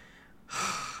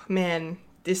 man,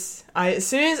 I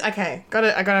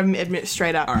gotta admit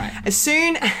straight up. All right. As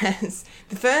soon as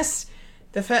the first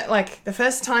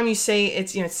time you see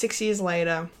it's 6 years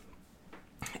later,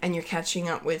 and you're catching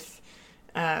up with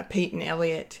Pete and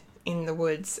Elliot in the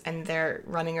woods, and they're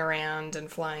running around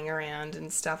and flying around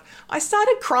and stuff, I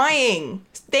started crying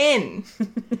then.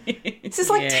 This is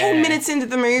 10 minutes into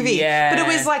the movie. Yeah. But it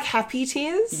was like happy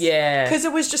tears. Yeah. Because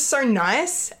it was just so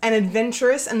nice and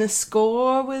adventurous, and the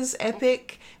score was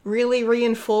epic, really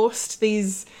reinforced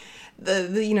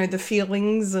the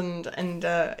feelings and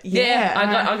I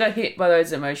got hit by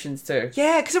those emotions too.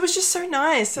 Yeah, because it was just so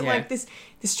nice. So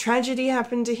this tragedy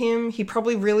happened to him. He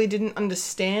probably really didn't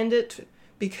understand it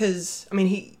because, I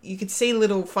mean, you could see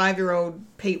little 5-year-old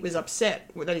Pete was upset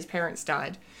that his parents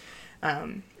died.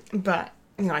 But,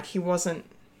 you know, like, he wasn't,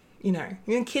 you know,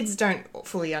 kids don't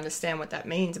fully understand what that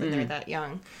means when they're that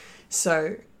young.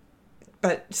 So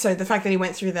the fact that he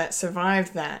went through that,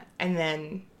 survived that, and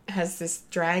then has this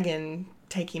dragon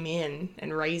take him in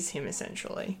and raise him,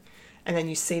 essentially. And then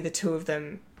you see the two of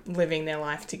them living their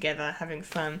life together, having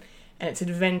fun, and it's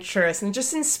adventurous, and it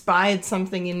just inspired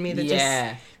something in me that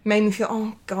just made me feel,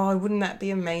 oh, God, wouldn't that be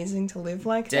amazing to live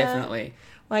like that? Definitely.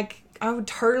 Like, I would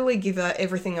totally give that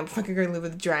everything up if I could go live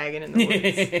with a dragon in the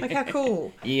woods. Like, how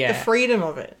cool. Yeah. The freedom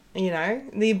of it, you know?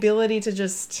 The ability to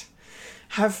just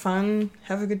have fun,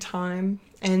 have a good time.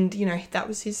 And, you know, that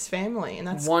was his family. And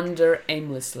that's... Wander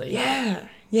aimlessly. Yeah.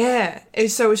 Yeah.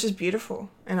 It was just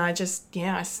beautiful. And I just,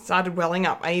 I started welling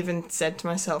up. I even said to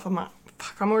myself, I'm like,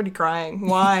 fuck, I'm already crying.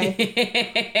 Why?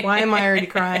 Why am I already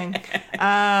crying?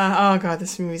 Oh, God,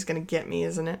 this movie's going to get me,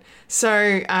 isn't it?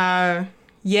 So,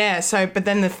 but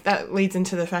then that leads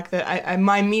into the fact that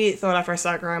my immediate thought after I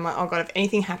started crying, I'm like, oh, God, if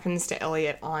anything happens to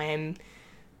Elliot, I'm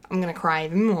going to cry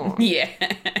even more. Yeah.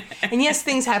 And yes,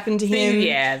 things happen to him.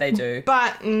 Yeah, they do.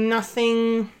 But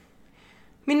nothing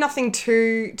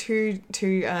too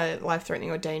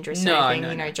life-threatening or dangerous or anything.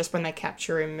 You know, just when they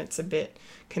capture him, it's a bit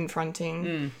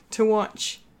confronting to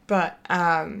watch. But,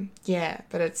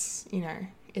 but it's, you know,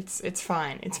 it's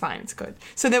fine. It's fine. It's good.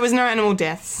 So there was no animal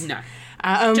deaths. No.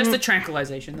 Just the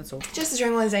tranquilization, that's all. Just the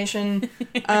tranquilization.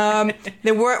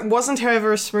 There wasn't,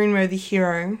 however, a swoon-worthy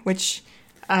hero, which...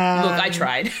 Look, I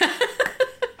tried.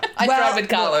 I tried with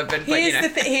Carlo, but you know.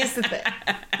 Here's the thing.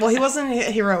 Well, he wasn't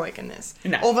heroic in this.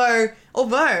 No.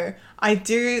 Although I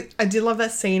do love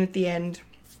that scene at the end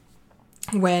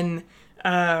when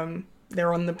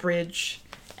they're on the bridge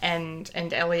and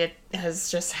Elliot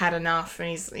has just had enough and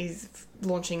he's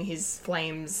launching his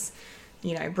flames,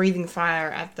 you know, breathing fire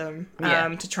at them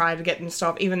to try to get them to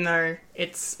stop, even though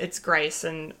it's Grace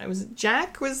and it was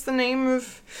Jack was the name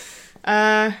of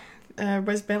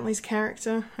Wes Bentley's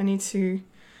character. I need to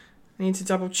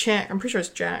double check. I'm pretty sure it's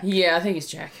Jack. Yeah, I think it's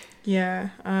Jack. Yeah.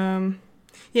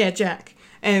 Jack.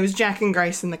 And it was Jack and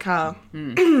Grace in the car.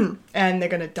 And they're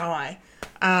gonna die.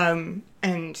 And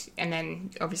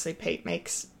then obviously Pete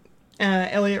makes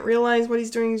Elliot realize what he's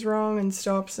doing is wrong and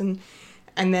stops and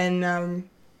then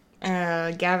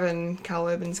Gavin, Carl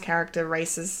Urban's character,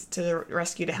 races to the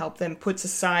rescue to help them, puts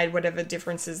aside whatever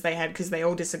differences they had because they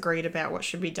all disagreed about what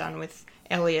should be done with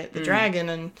Elliot the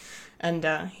dragon, and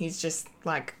he's just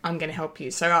like, I'm going to help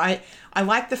you. So I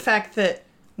like the fact that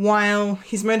while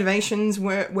his motivations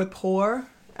were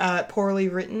poorly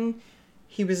written,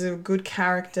 he was a good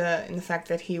character in the fact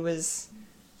that he was,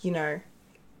 you know,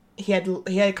 he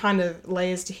had kind of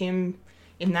layers to him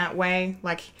in that way.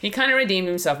 Like, he kind of redeemed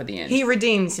himself at the end. He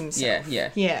redeems himself.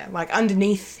 Yeah. Like,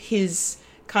 underneath his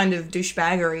kind of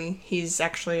douchebaggery, he's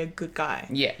actually a good guy.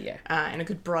 Yeah. And a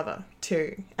good brother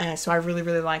too. So I really,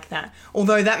 really like that.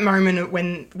 Although that moment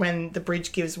when the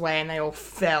bridge gives way and they all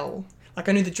fell, like,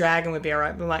 I knew the dragon would be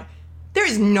alright, but like, there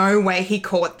is no way he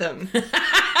caught them.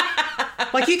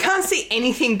 Like, you can't see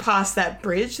anything past that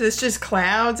bridge. There's just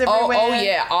clouds everywhere. Oh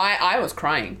yeah. I was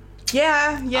crying.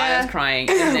 Yeah. I was crying,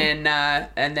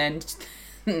 and then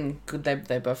good.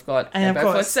 They both got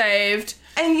saved.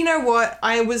 And you know what?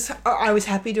 I was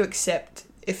happy to accept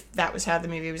if that was how the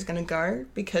movie was going to go,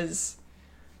 because,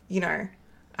 you know,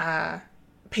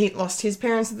 Pete lost his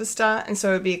parents at the start, and so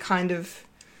it'd be a kind of,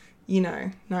 you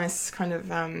know, nice kind of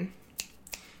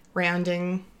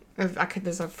rounding of.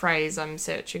 There's a phrase I'm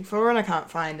searching for and I can't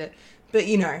find it, but,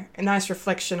 you know, a nice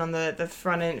reflection on the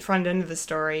front end of the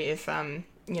story. If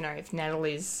you know, if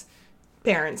Natalie's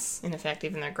parents, in effect,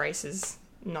 even though Grace is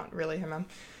not really her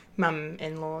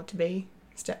mum-in-law to be,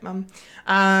 stepmum,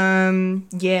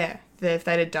 if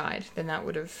they'd have died, then that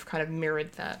would have kind of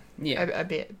mirrored that a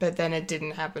bit. But then it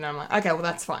didn't happen. I'm like, okay, well,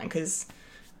 that's fine, because,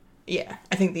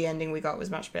 I think the ending we got was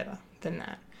much better than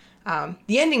that.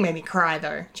 The ending made me cry,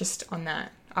 though, just on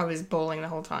that. I was bawling the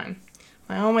whole time.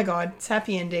 Like, oh my God, it's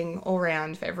happy ending all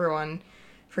round for everyone.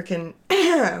 Freaking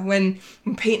when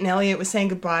Pete and Elliot were saying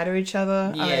goodbye to each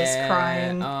other, I was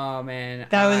crying. Oh man,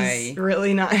 that was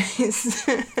really nice.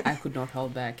 I could not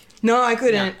hold back. No, I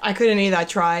couldn't. No. I couldn't either. I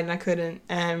tried and I couldn't.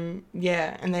 And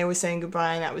they were saying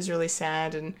goodbye, and that was really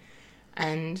sad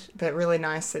but really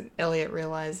nice that Elliot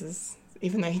realizes,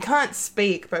 even though he can't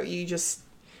speak, but you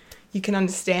can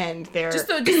understand their just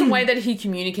the way that he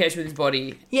communicates with his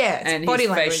body. Yeah, and body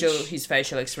his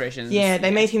facial expressions. Yeah,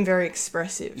 they made him very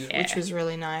expressive, which was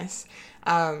really nice.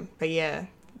 But yeah,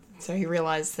 so he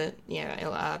realized that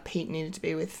Pete needed to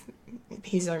be with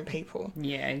his own people.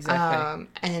 Yeah, exactly.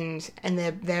 And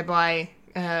thereby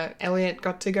Elliot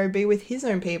got to go be with his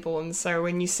own people. And so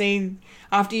when you see,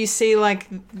 after you see, like,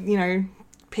 you know,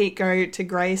 Pete go to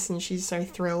Grace and she's so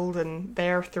thrilled and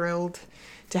they're thrilled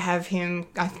to have him.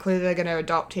 Clearly they're going to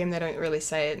adopt him. They don't really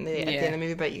say it at the end of the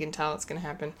movie, but you can tell it's going to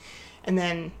happen. And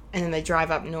then they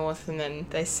drive up north and then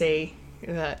they see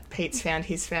that Pete's found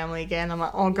his family again. I'm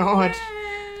like, oh God.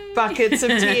 Buckets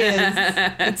of tears.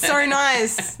 It's so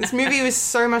nice. This movie was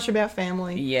so much about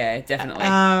family. Yeah, definitely.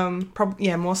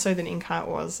 More so than Inkheart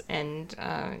was, and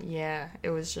it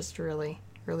was just really,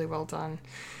 really well done.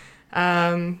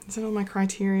 Is that all my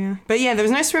criteria? But yeah, there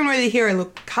was no swim-worthy hero.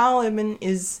 Look, Carl Urban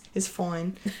is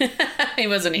fine. He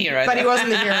wasn't a hero, but though. he wasn't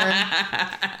the hero.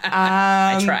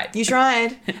 I tried. You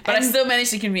tried, but I still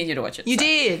managed to convince you to watch it. You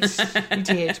did. You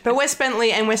did. But Wes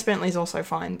Bentley's also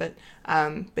fine. But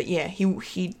yeah,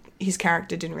 his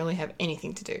character didn't really have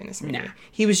anything to do in this movie. Nah.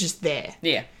 He was just there.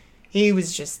 Yeah. He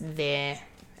was just there.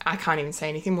 I can't even say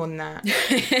anything more than that.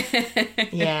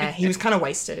 Yeah, he was kind of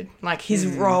wasted. Like, his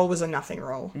role was a nothing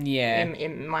role. Yeah.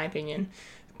 In my opinion.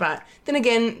 But then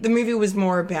again, the movie was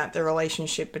more about the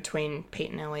relationship between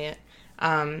Pete and Elliot.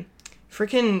 Was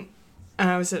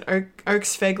it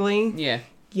Oakes Fegley? Yeah.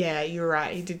 Yeah, you're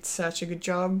right. He did such a good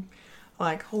job.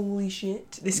 Like, holy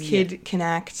shit. This kid can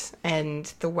act,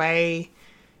 and the way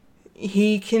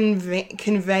he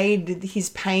conveyed his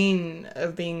pain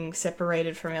of being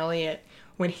separated from Elliot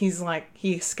when he's like,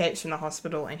 he escapes from the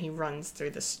hospital and he runs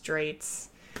through the streets.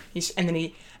 And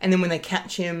then when they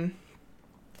catch him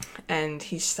and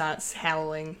he starts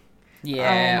howling.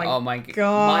 Yeah. Oh my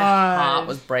God. My heart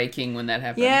was breaking when that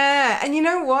happened. Yeah, and you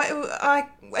know what?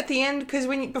 At the end, because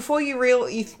before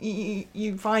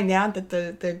you find out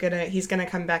that he's gonna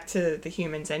come back to the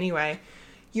humans anyway.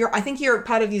 I think you're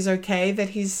part of you's okay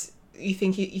that you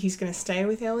think he's gonna stay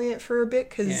with Elliot for a bit,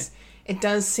 because it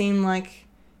does seem like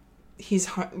his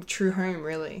true home,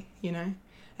 really, you know,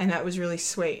 and that was really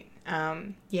sweet.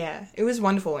 It was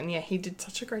wonderful, and he did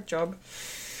such a great job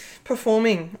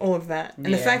performing all of that,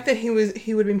 and the fact that he would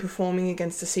have been performing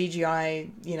against a CGI,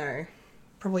 you know,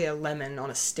 probably a lemon on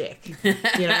a stick,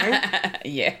 you know.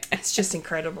 Yeah, it's just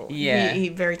incredible. Yeah, he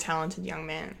very talented young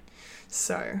man.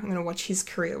 So I'm gonna watch his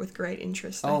career with great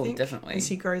interest. I think, definitely, as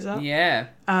he grows up. Yeah.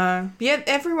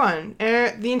 Everyone,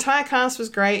 the entire cast was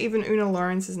great. Even Una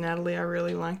Lawrence as Natalie, I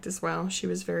really liked as well. She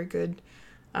was very good.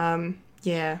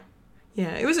 It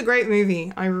was a great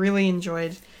movie. I really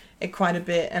enjoyed it quite a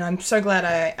bit, and I'm so glad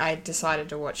I decided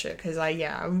to watch it, because I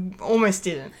almost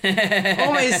didn't.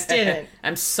 Almost didn't.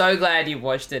 I'm so glad you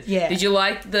watched it. Yeah. Did you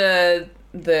like the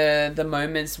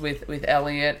moments with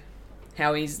Elliot?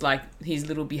 How he's like his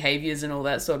little behaviors and all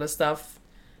that sort of stuff?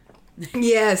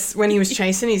 Yes, when he was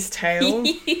chasing his tail.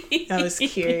 That was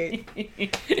cute.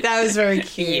 That was very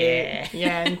cute.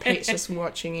 Yeah, and Pete's just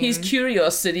watching him. His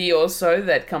curiosity also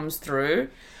that comes through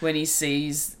when he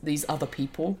sees these other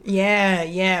people. Yeah,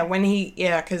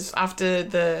 because after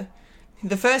the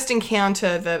first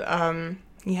encounter that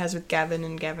he has with Gavin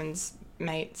and Gavin's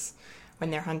mates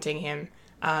when they're hunting him,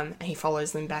 and he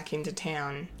follows them back into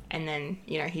town, and then,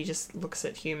 you know, he just looks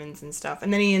at humans and stuff,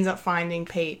 and then he ends up finding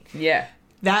Pete. Yeah.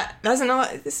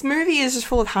 This movie is just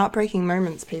full of heartbreaking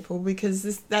moments, people,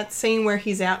 because that scene where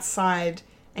he's outside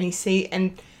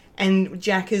and and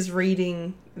Jack is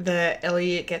reading the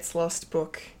Elliot Gets Lost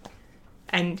book,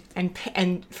 and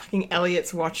fucking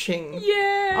Elliot's watching.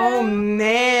 Yeah. Oh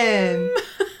man.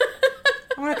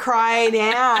 I'm gonna cry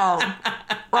now.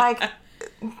 Like,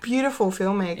 beautiful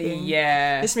filmmaking.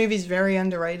 Yeah. This movie's very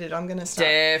underrated. I'm gonna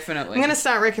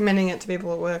start recommending it to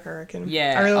people at work, I reckon.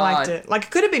 Yeah. I really liked it. Like,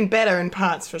 it could have been better in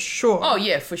parts, for sure. Oh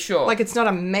yeah, for sure. Like, it's not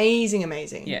amazing.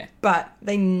 Yeah. But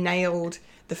they nailed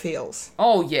the feels.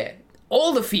 Oh yeah.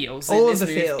 All the feels. All of the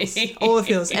feels. All the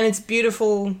feels. And it's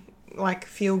beautiful, like,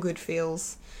 feel-good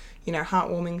feels. You know,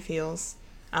 heartwarming feels.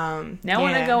 Now I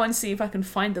want to go and see if I can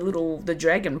find the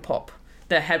dragon pop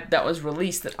that was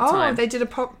released at the time. Oh, they did a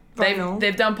pop vinyl.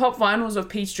 They've done pop vinyls of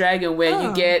Pete's Dragon where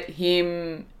you get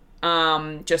him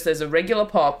just as a regular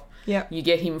pop. Yeah. You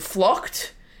get him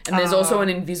flocked, and there's also an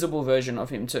invisible version of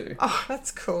him too. Oh, that's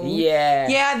cool. Yeah.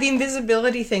 Yeah, the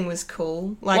invisibility thing was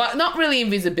cool. Like, well, not really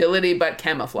invisibility, but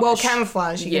camouflage. Well,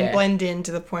 camouflage. You can blend in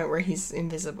to the point where he's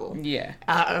invisible. Yeah.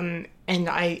 And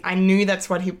I knew that's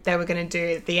what they were going to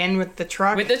do at the end with the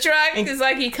truck. With the truck, it's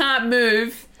like he can't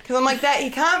move. Because I'm like,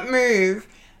 he can't move.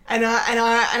 And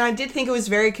I did think it was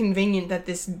very convenient that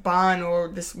this barn or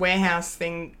this warehouse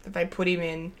thing that they put him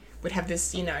in would have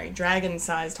this,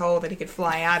 dragon-sized hole that he could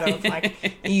fly out of. Like,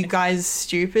 are you guys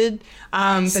stupid?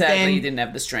 But Sadly, he didn't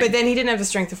have the strength. But then he didn't have the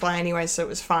strength to fly anyway, so it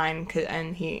was fine.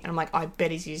 And I'm like, I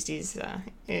bet he's used his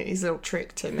little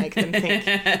trick to make them think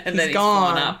he's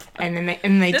gone. Up. And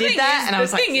then they did that, and I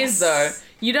was like, the thing is, though,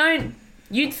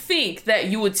 you'd think that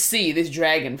you would see this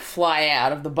dragon fly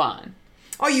out of the barn.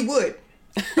 Oh, you would.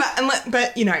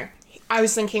 But I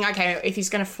was thinking, okay, if he's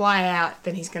going to fly out,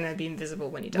 then he's going to be invisible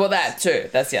when he does. Well, that too.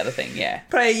 That's the other thing, yeah.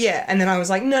 But yeah, and then I was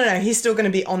like, no, he's still going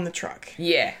to be on the truck.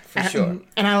 Yeah, for sure.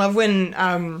 And I love when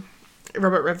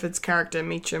Robert Redford's character,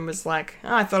 Meacham, was like,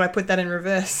 I thought I put that in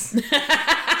reverse.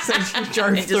 So he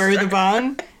drove through the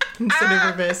barn instead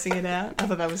of reversing it out. I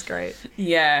thought that was great.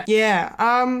 Yeah. Yeah.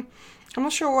 I'm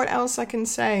not sure what else I can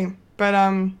say, but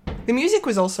the music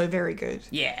was also very good.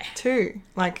 Yeah. Too.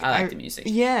 Like, I like the music.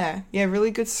 Yeah, really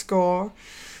good score.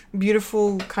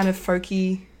 Beautiful kind of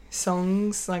folky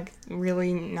songs, like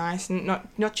really nice and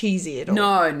not cheesy at all.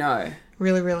 No.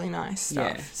 Really, really nice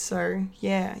stuff. Yeah. So,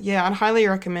 yeah, I'd highly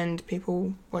recommend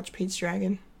people watch Pete's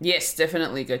Dragon. Yes,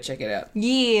 definitely go check it out.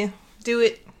 Yeah, do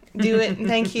it.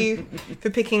 Thank you for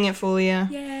picking it, Fulia.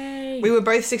 Yay. We were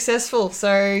both successful, so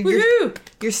Woohoo!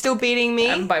 you're still beating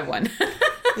me. By one.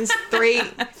 It's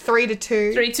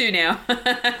 3-2. 3-2 now.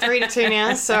 3-2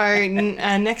 now. So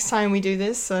next time we do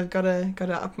this, I've got to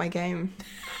up my game.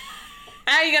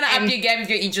 How are you going to up your game if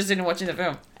you're interested in watching the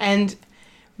film? And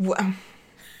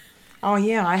oh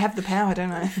yeah, I have the power,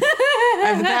 don't I? I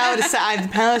have the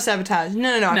power to sabotage.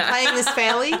 No. I'm playing this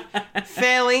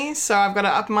fairly. So I've got to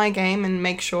up my game and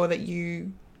make sure that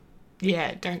you.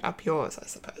 Yeah, don't up yours, I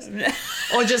suppose.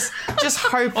 Or just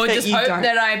hope or that just you hope don't.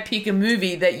 that I pick a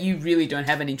movie that you really don't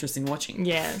have an interest in watching.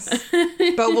 Yes.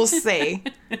 But we'll see.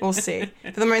 For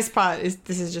the most part,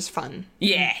 this is just fun.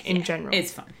 Yeah. In general.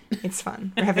 It's fun. It's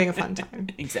fun. We're having a fun time.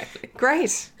 Exactly.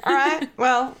 Great. All right.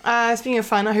 Well, speaking of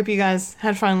fun, I hope you guys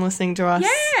had fun listening to us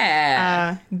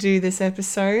do this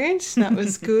episode. That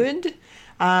was good.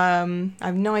 I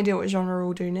have no idea what genre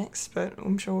we'll do next, but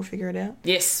I'm sure we'll figure it out.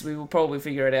 Yes, we will probably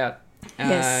figure it out.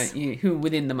 Yes.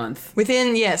 Within the month.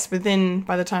 Within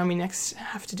by the time we next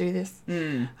have to do this.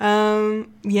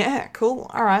 Yeah, cool.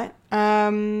 All right.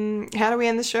 How do we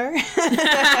end the show?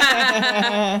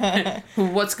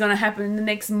 What's going to happen in the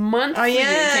next month? Oh,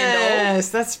 yes,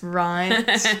 that's right.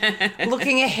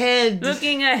 Looking ahead.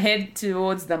 Looking ahead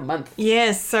towards the month.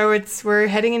 Yes, so we're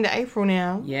heading into April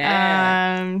now.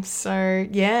 Yeah. So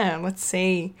yeah, let's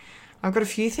see. I've got a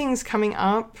few things coming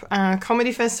up.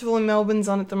 Comedy Festival in Melbourne's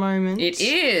on at the moment. It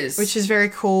is. Which is very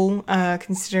cool,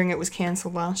 considering it was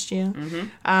cancelled last year.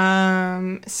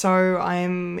 So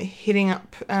I'm hitting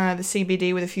up the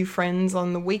CBD with a few friends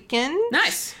on the weekend.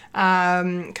 Nice.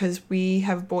 Because we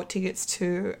have bought tickets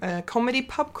to a comedy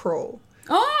pub crawl.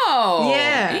 Oh,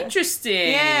 yeah.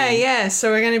 Interesting. Yeah.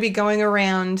 So we're going to be going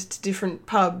around to different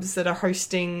pubs that are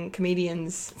hosting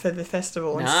comedians for the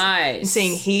festival. Nice. And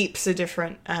seeing heaps of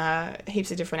different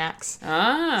acts. So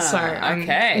I'm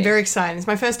very excited. It's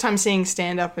my first time seeing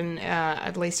stand-up in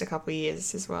at least a couple of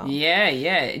years as well.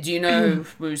 Yeah. Do you know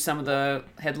who some of the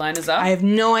headliners are? I have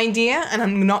no idea, and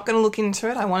I'm not going to look into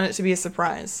it. I want it to be a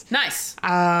surprise. Nice.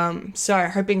 So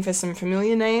hoping for some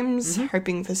familiar names,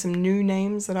 hoping for some new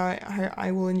names that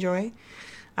I will enjoy.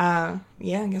 I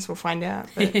guess we'll find out.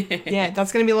 But yeah,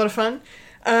 that's going to be a lot of fun.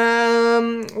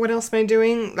 What else am I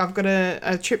doing? I've got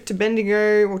a trip to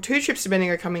Bendigo, or 2 trips to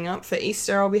Bendigo coming up. For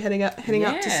Easter, I'll be heading up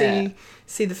to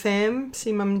see the fam,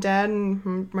 see mum and dad,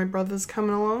 and my brother's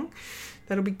coming along.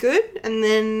 That'll be good. And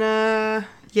then,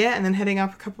 and then heading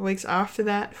up a couple of weeks after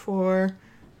that for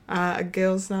a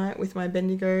girls' night with my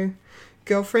Bendigo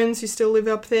girlfriends who still live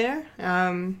up there.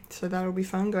 So that'll be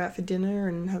fun. Go out for dinner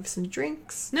and have some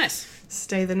drinks. Nice.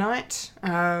 Stay the night.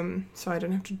 So I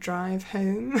don't have to drive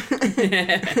home.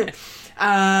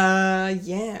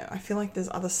 I feel like there's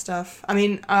other stuff. I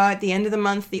mean, at the end of the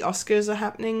month, the Oscars are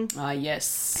happening. Yes.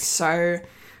 So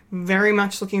very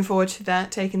much looking forward to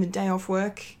that, taking the day off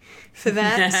work for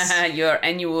that. Your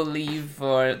annual leave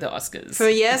for the Oscars. So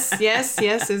yes,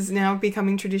 is now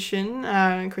becoming tradition.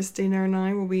 Christina and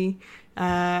I will be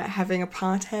having a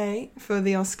party for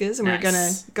the Oscars, and we're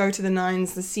gonna go to the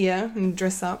Nines this year and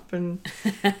dress up and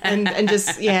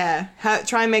just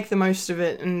try and make the most of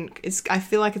it. And I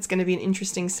feel like it's going to be an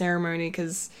interesting ceremony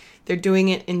because they're doing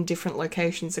it in different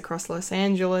locations across Los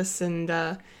Angeles, and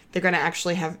they're going to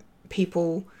actually have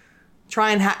people they're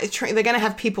going to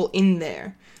have people in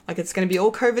there. Like, it's going to be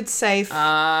all COVID safe.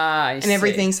 I And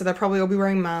everything, so they'll probably all be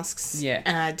wearing masks,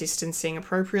 Yeah. distancing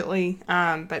appropriately.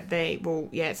 But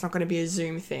it's not going to be a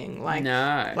Zoom thing like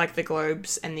No. like the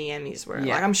Globes and the Emmys were.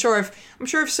 Yeah. Like, I'm sure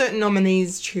if certain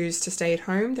nominees choose to stay at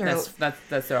home, That's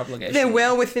their obligation. they're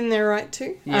well within their right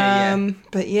to. Yeah.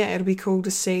 But yeah, it'll be cool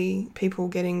to see people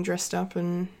getting dressed up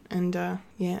and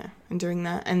doing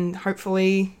that, and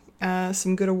hopefully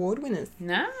some good award winners.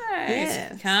 Nice.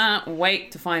 Yes. Can't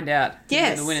wait to find out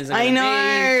Yes, who the winners are I gonna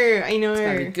know. It's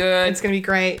gonna be good. It's gonna be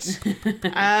great.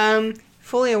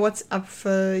 Fulia, what's up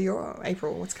for your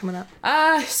April? What's coming up?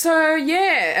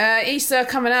 Easter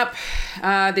coming up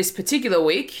this particular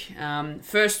week.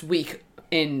 First week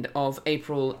end of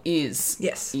April is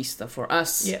Yes. Easter for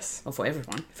us. Yes. Or for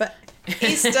everyone. For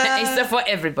Easter. Easter for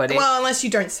everybody. Well, unless you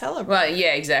don't celebrate. Well,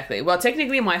 yeah, exactly. Well,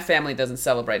 technically my family doesn't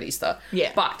celebrate Easter.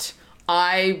 Yeah. But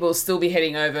I will still be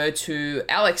heading over to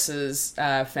Alex's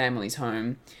family's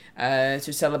home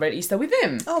to celebrate Easter with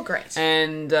them. Oh, great.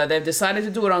 And they've decided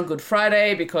to do it on Good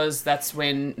Friday because that's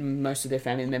when most of their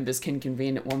family members can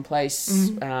convene at one place.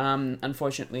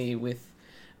 Unfortunately, with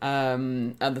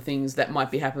other things that might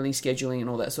be happening, scheduling and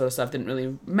all that sort of stuff didn't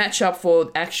really match up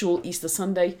for actual Easter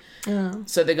Sunday.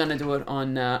 So they're going to do it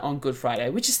on Good Friday,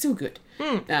 which is still good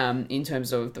in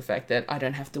terms of the fact that I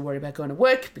don't have to worry about going to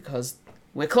work because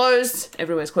we're closed.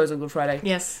 Everywhere's closed on Good Friday.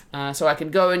 Yes. So I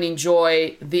can go and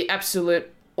enjoy the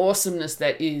absolute awesomeness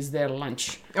that is their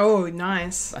lunch. Oh,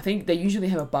 nice. I think they usually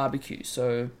have a barbecue,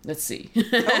 so let's see.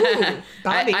 Oh,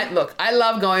 Barbie. Look, I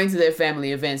love going to their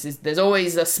family events. There's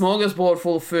always a smorgasbord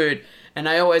full of food, and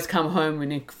I always come home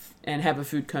and have a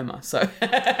food coma, so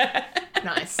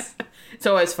Nice. it's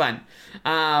always fun.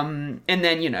 And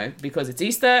then, because it's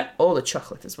Easter, all the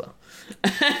chocolate as well.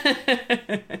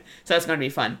 So it's going to be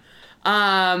fun.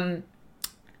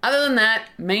 Other than that,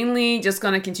 mainly just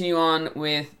going to continue on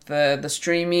with the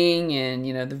streaming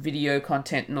and, the video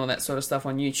content and all that sort of stuff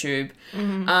on YouTube.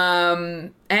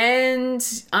 And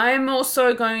I'm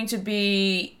also going to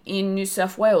be in New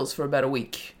South Wales for about a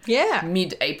week. Yeah.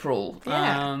 Mid-April.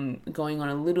 Yeah. Going on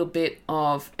a little bit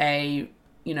of a,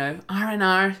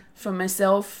 R&R for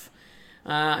myself.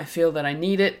 I feel that I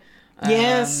need it.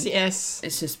 Yes.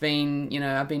 It's just been,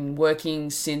 I've been working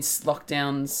since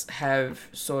lockdowns have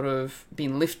sort of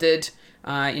been lifted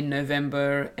in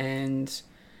November, and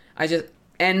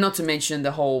not to mention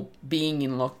the whole being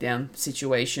in lockdown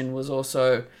situation was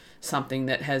also something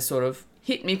that has sort of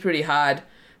hit me pretty hard.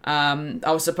 I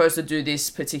was supposed to do this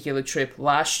particular trip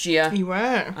last year. You were.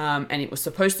 And it was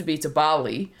supposed to be to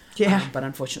Bali. Yeah. But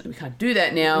unfortunately we can't do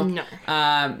that now. No.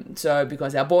 So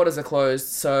because our borders are closed,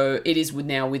 so it is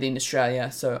now within Australia.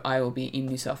 So I will be in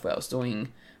New South Wales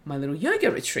doing my little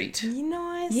yoga retreat.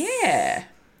 Nice. Yeah.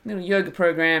 Little yoga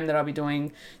program that I'll be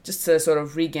doing just to sort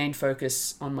of regain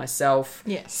focus on myself.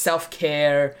 Yes.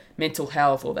 Self-care, mental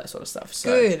health, all that sort of stuff. So,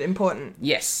 Good. Important.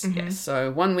 Yes, yes.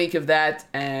 So 1 week of that,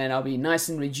 and I'll be nice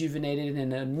and rejuvenated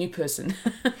and a new person,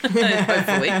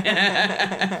 hopefully.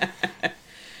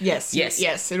 Yes. Yes.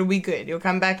 Yes. It'll be good. You'll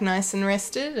come back nice and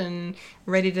rested and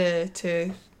ready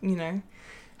to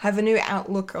have a new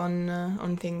outlook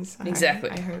on things. Exactly.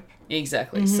 I hope.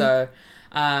 Exactly. So,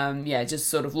 just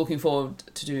sort of looking forward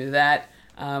to do that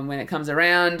when it comes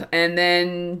around. And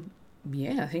then,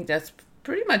 I think that's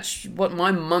pretty much what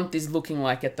my month is looking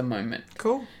like at the moment.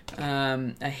 Cool.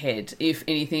 Ahead. If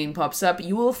anything pops up,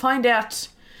 you will find out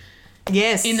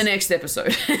Yes. in the next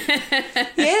episode.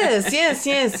 Yes.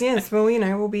 Well,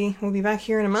 we'll be back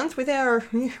here in a month with our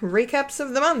recaps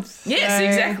of the month. Yes, So,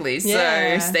 exactly.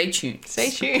 yeah. So stay tuned.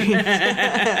 Stay tuned.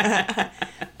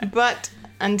 But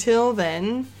until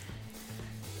then,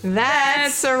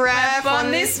 that's a wrap on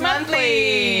this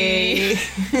monthly.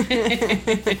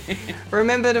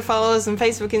 Remember to follow us on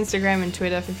Facebook, Instagram, and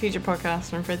Twitter for future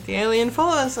podcasts from Fred the Alien.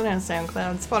 Follow us on our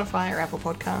SoundCloud, Spotify, or Apple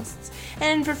Podcasts.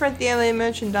 And for Fred the Alien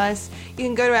merchandise, you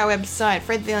can go to our website,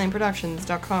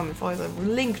 fredthealienproductions.com, and follow the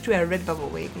link to our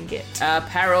Redbubble where you can get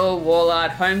Apparel, wall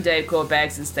art, home decor,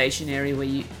 bags, and stationery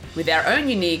with our own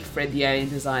unique Fred the Alien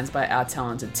designs by our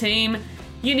talented team.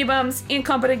 Unibums,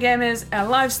 Incompetent Gamers, our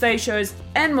live stage shows,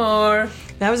 and more.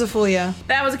 That was a full year.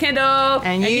 That was a Kendall.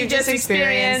 And you just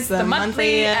experienced the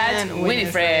monthly at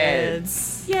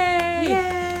Winifred's.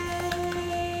 Yay!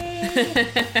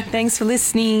 Thanks for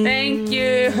listening. Thank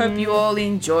you. Hope you all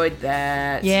enjoyed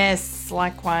that. Yes,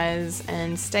 likewise.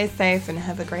 And stay safe and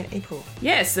have a great April.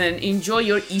 Yes, and enjoy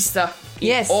your Easter. Eat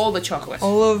Yes. all the chocolate.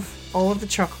 All of the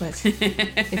chocolate.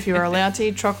 If you are allowed to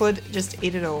eat chocolate, just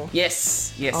eat it all.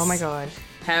 Yes. Oh my god.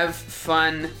 Have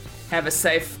fun. Have a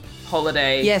safe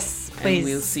holiday. Yes, please. And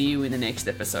we'll see you in the next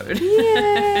episode.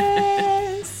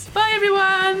 Yes. Bye,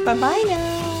 everyone. Bye-bye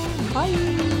now. Bye.